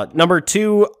 Number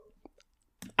 2,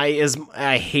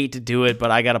 I hate to do it, but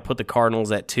I got to put the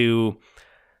Cardinals at 2.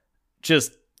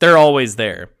 Just, they're always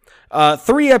there.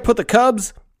 3, I put the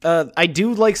Cubs. I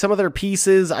do like some of their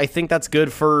pieces. I think that's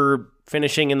good for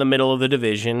finishing in the middle of the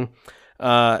division.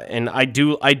 And I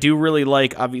do really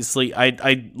like, obviously,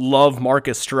 I love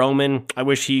Marcus Stroman. I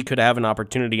wish he could have an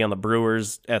opportunity on the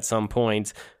Brewers at some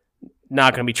point.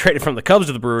 Not going to be traded from the Cubs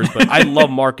to the Brewers, but I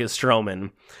love Marcus Stroman.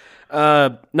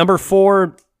 Number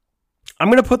 4, I'm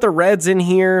going to put the Reds in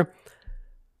here.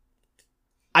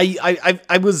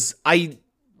 I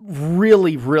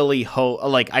really, really hope,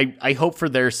 like, I hope for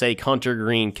their sake Hunter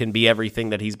Green can be everything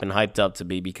that he's been hyped up to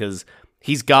be, because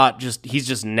he's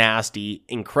just nasty,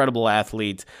 incredible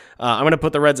athlete. I'm going to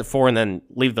put the Reds at 4 and then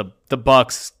leave the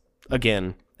Bucks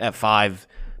again at 5.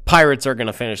 Pirates are going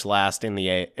to finish last in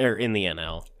the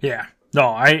NL. Yeah. No,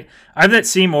 I have that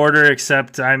same order,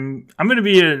 except I'm going to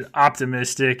be an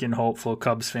optimistic and hopeful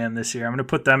Cubs fan this year. I'm going to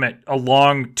put them at a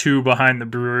long 2 behind the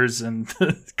Brewers and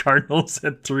the Cardinals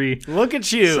at 3. Look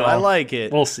at you. So, I like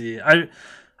it. We'll see.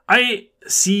 I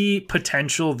see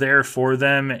potential there for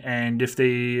them, and if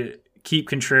they keep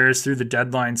Contreras through the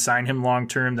deadline, sign him long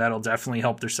term, that'll definitely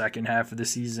help their second half of the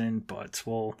season, but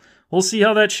we'll see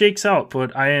how that shakes out.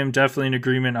 But I am definitely in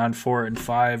agreement on 4 and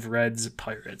 5, Reds,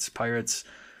 Pirates. Pirates,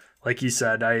 like you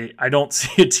said, I don't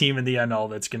see a team in the NL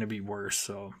that's going to be worse.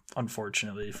 So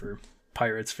unfortunately for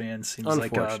Pirates fans, seems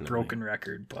like a broken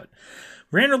record. But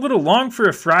ran a little long for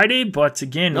a Friday, but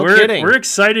again, we're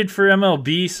excited for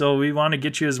MLB, so we want to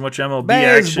get you as much MLB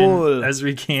action as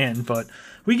we can. But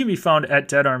we can be found at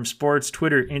Dead Arm Sports,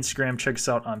 Twitter, Instagram. Check us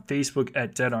out on Facebook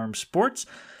at Dead Arm Sports.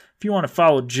 If you want to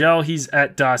follow Gel, he's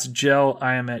at DosGel.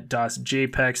 I am at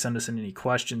DosJPEG. Send us in any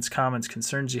questions, comments,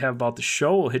 concerns you have about the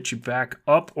show. We'll hit you back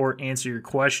up or answer your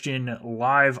question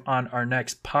live on our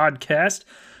next podcast.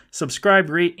 Subscribe,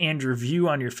 rate, and review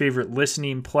on your favorite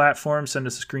listening platform. Send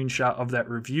us a screenshot of that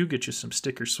review. Get you some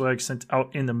sticker swag sent out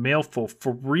in the mail for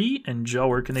free. And Gel,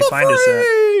 where can they find us at?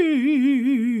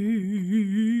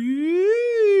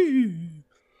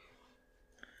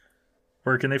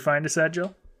 Where can they find us at,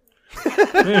 Joe?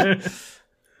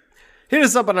 Hit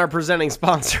us up on our presenting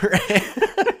sponsor.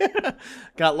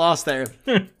 Got lost there.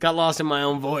 Got lost in my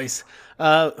own voice.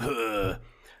 The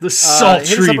sultry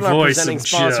hit us up on our voice presenting of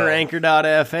sponsor, Joe.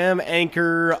 Anchor.fm.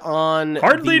 Anchor on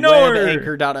Hardly the know web. her.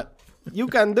 Anchor. You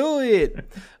can do it.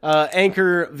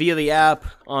 Anchor via the app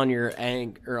on your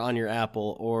on your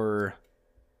Apple or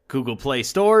Google Play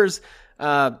stores.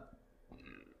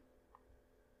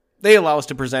 They allow us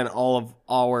to present all of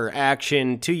our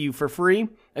action to you for free.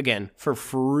 Again, for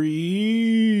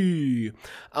free.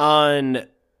 On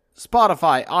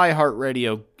Spotify,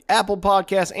 iHeartRadio, Apple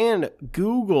Podcasts, and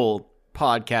Google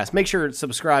Podcasts. Make sure to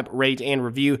subscribe, rate, and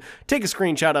review. Take a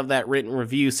screenshot of that written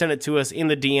review. Send it to us in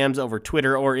the DMs over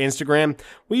Twitter or Instagram.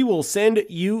 We will send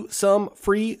you some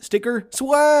free sticker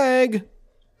swag.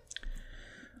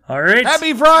 All right.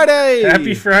 Happy Friday!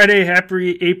 Happy Friday.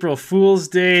 Happy April Fool's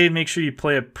Day. Make sure you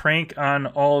play a prank on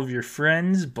all of your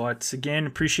friends. But again,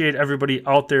 appreciate everybody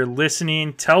out there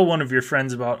listening. Tell one of your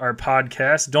friends about our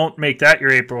podcast. Don't make that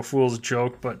your April Fool's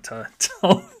joke, but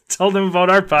tell them about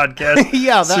our podcast.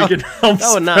 Yeah, so we can help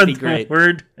that would not be great.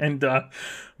 Word. And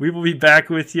we will be back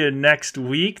with you next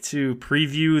week to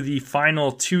preview the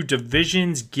final 2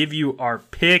 divisions, give you our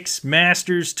picks,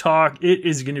 Masters talk. It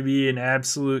is going to be an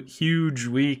absolute huge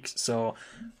week, so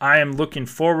I am looking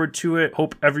forward to it.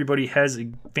 Hope everybody has a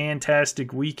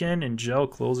fantastic weekend, and Joe,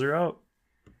 close her out.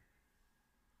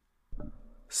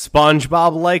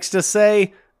 SpongeBob likes to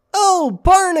say, "Oh,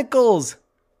 barnacles!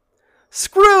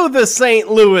 Screw the St.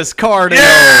 Louis Cardinals!"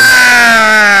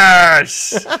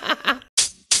 Yes!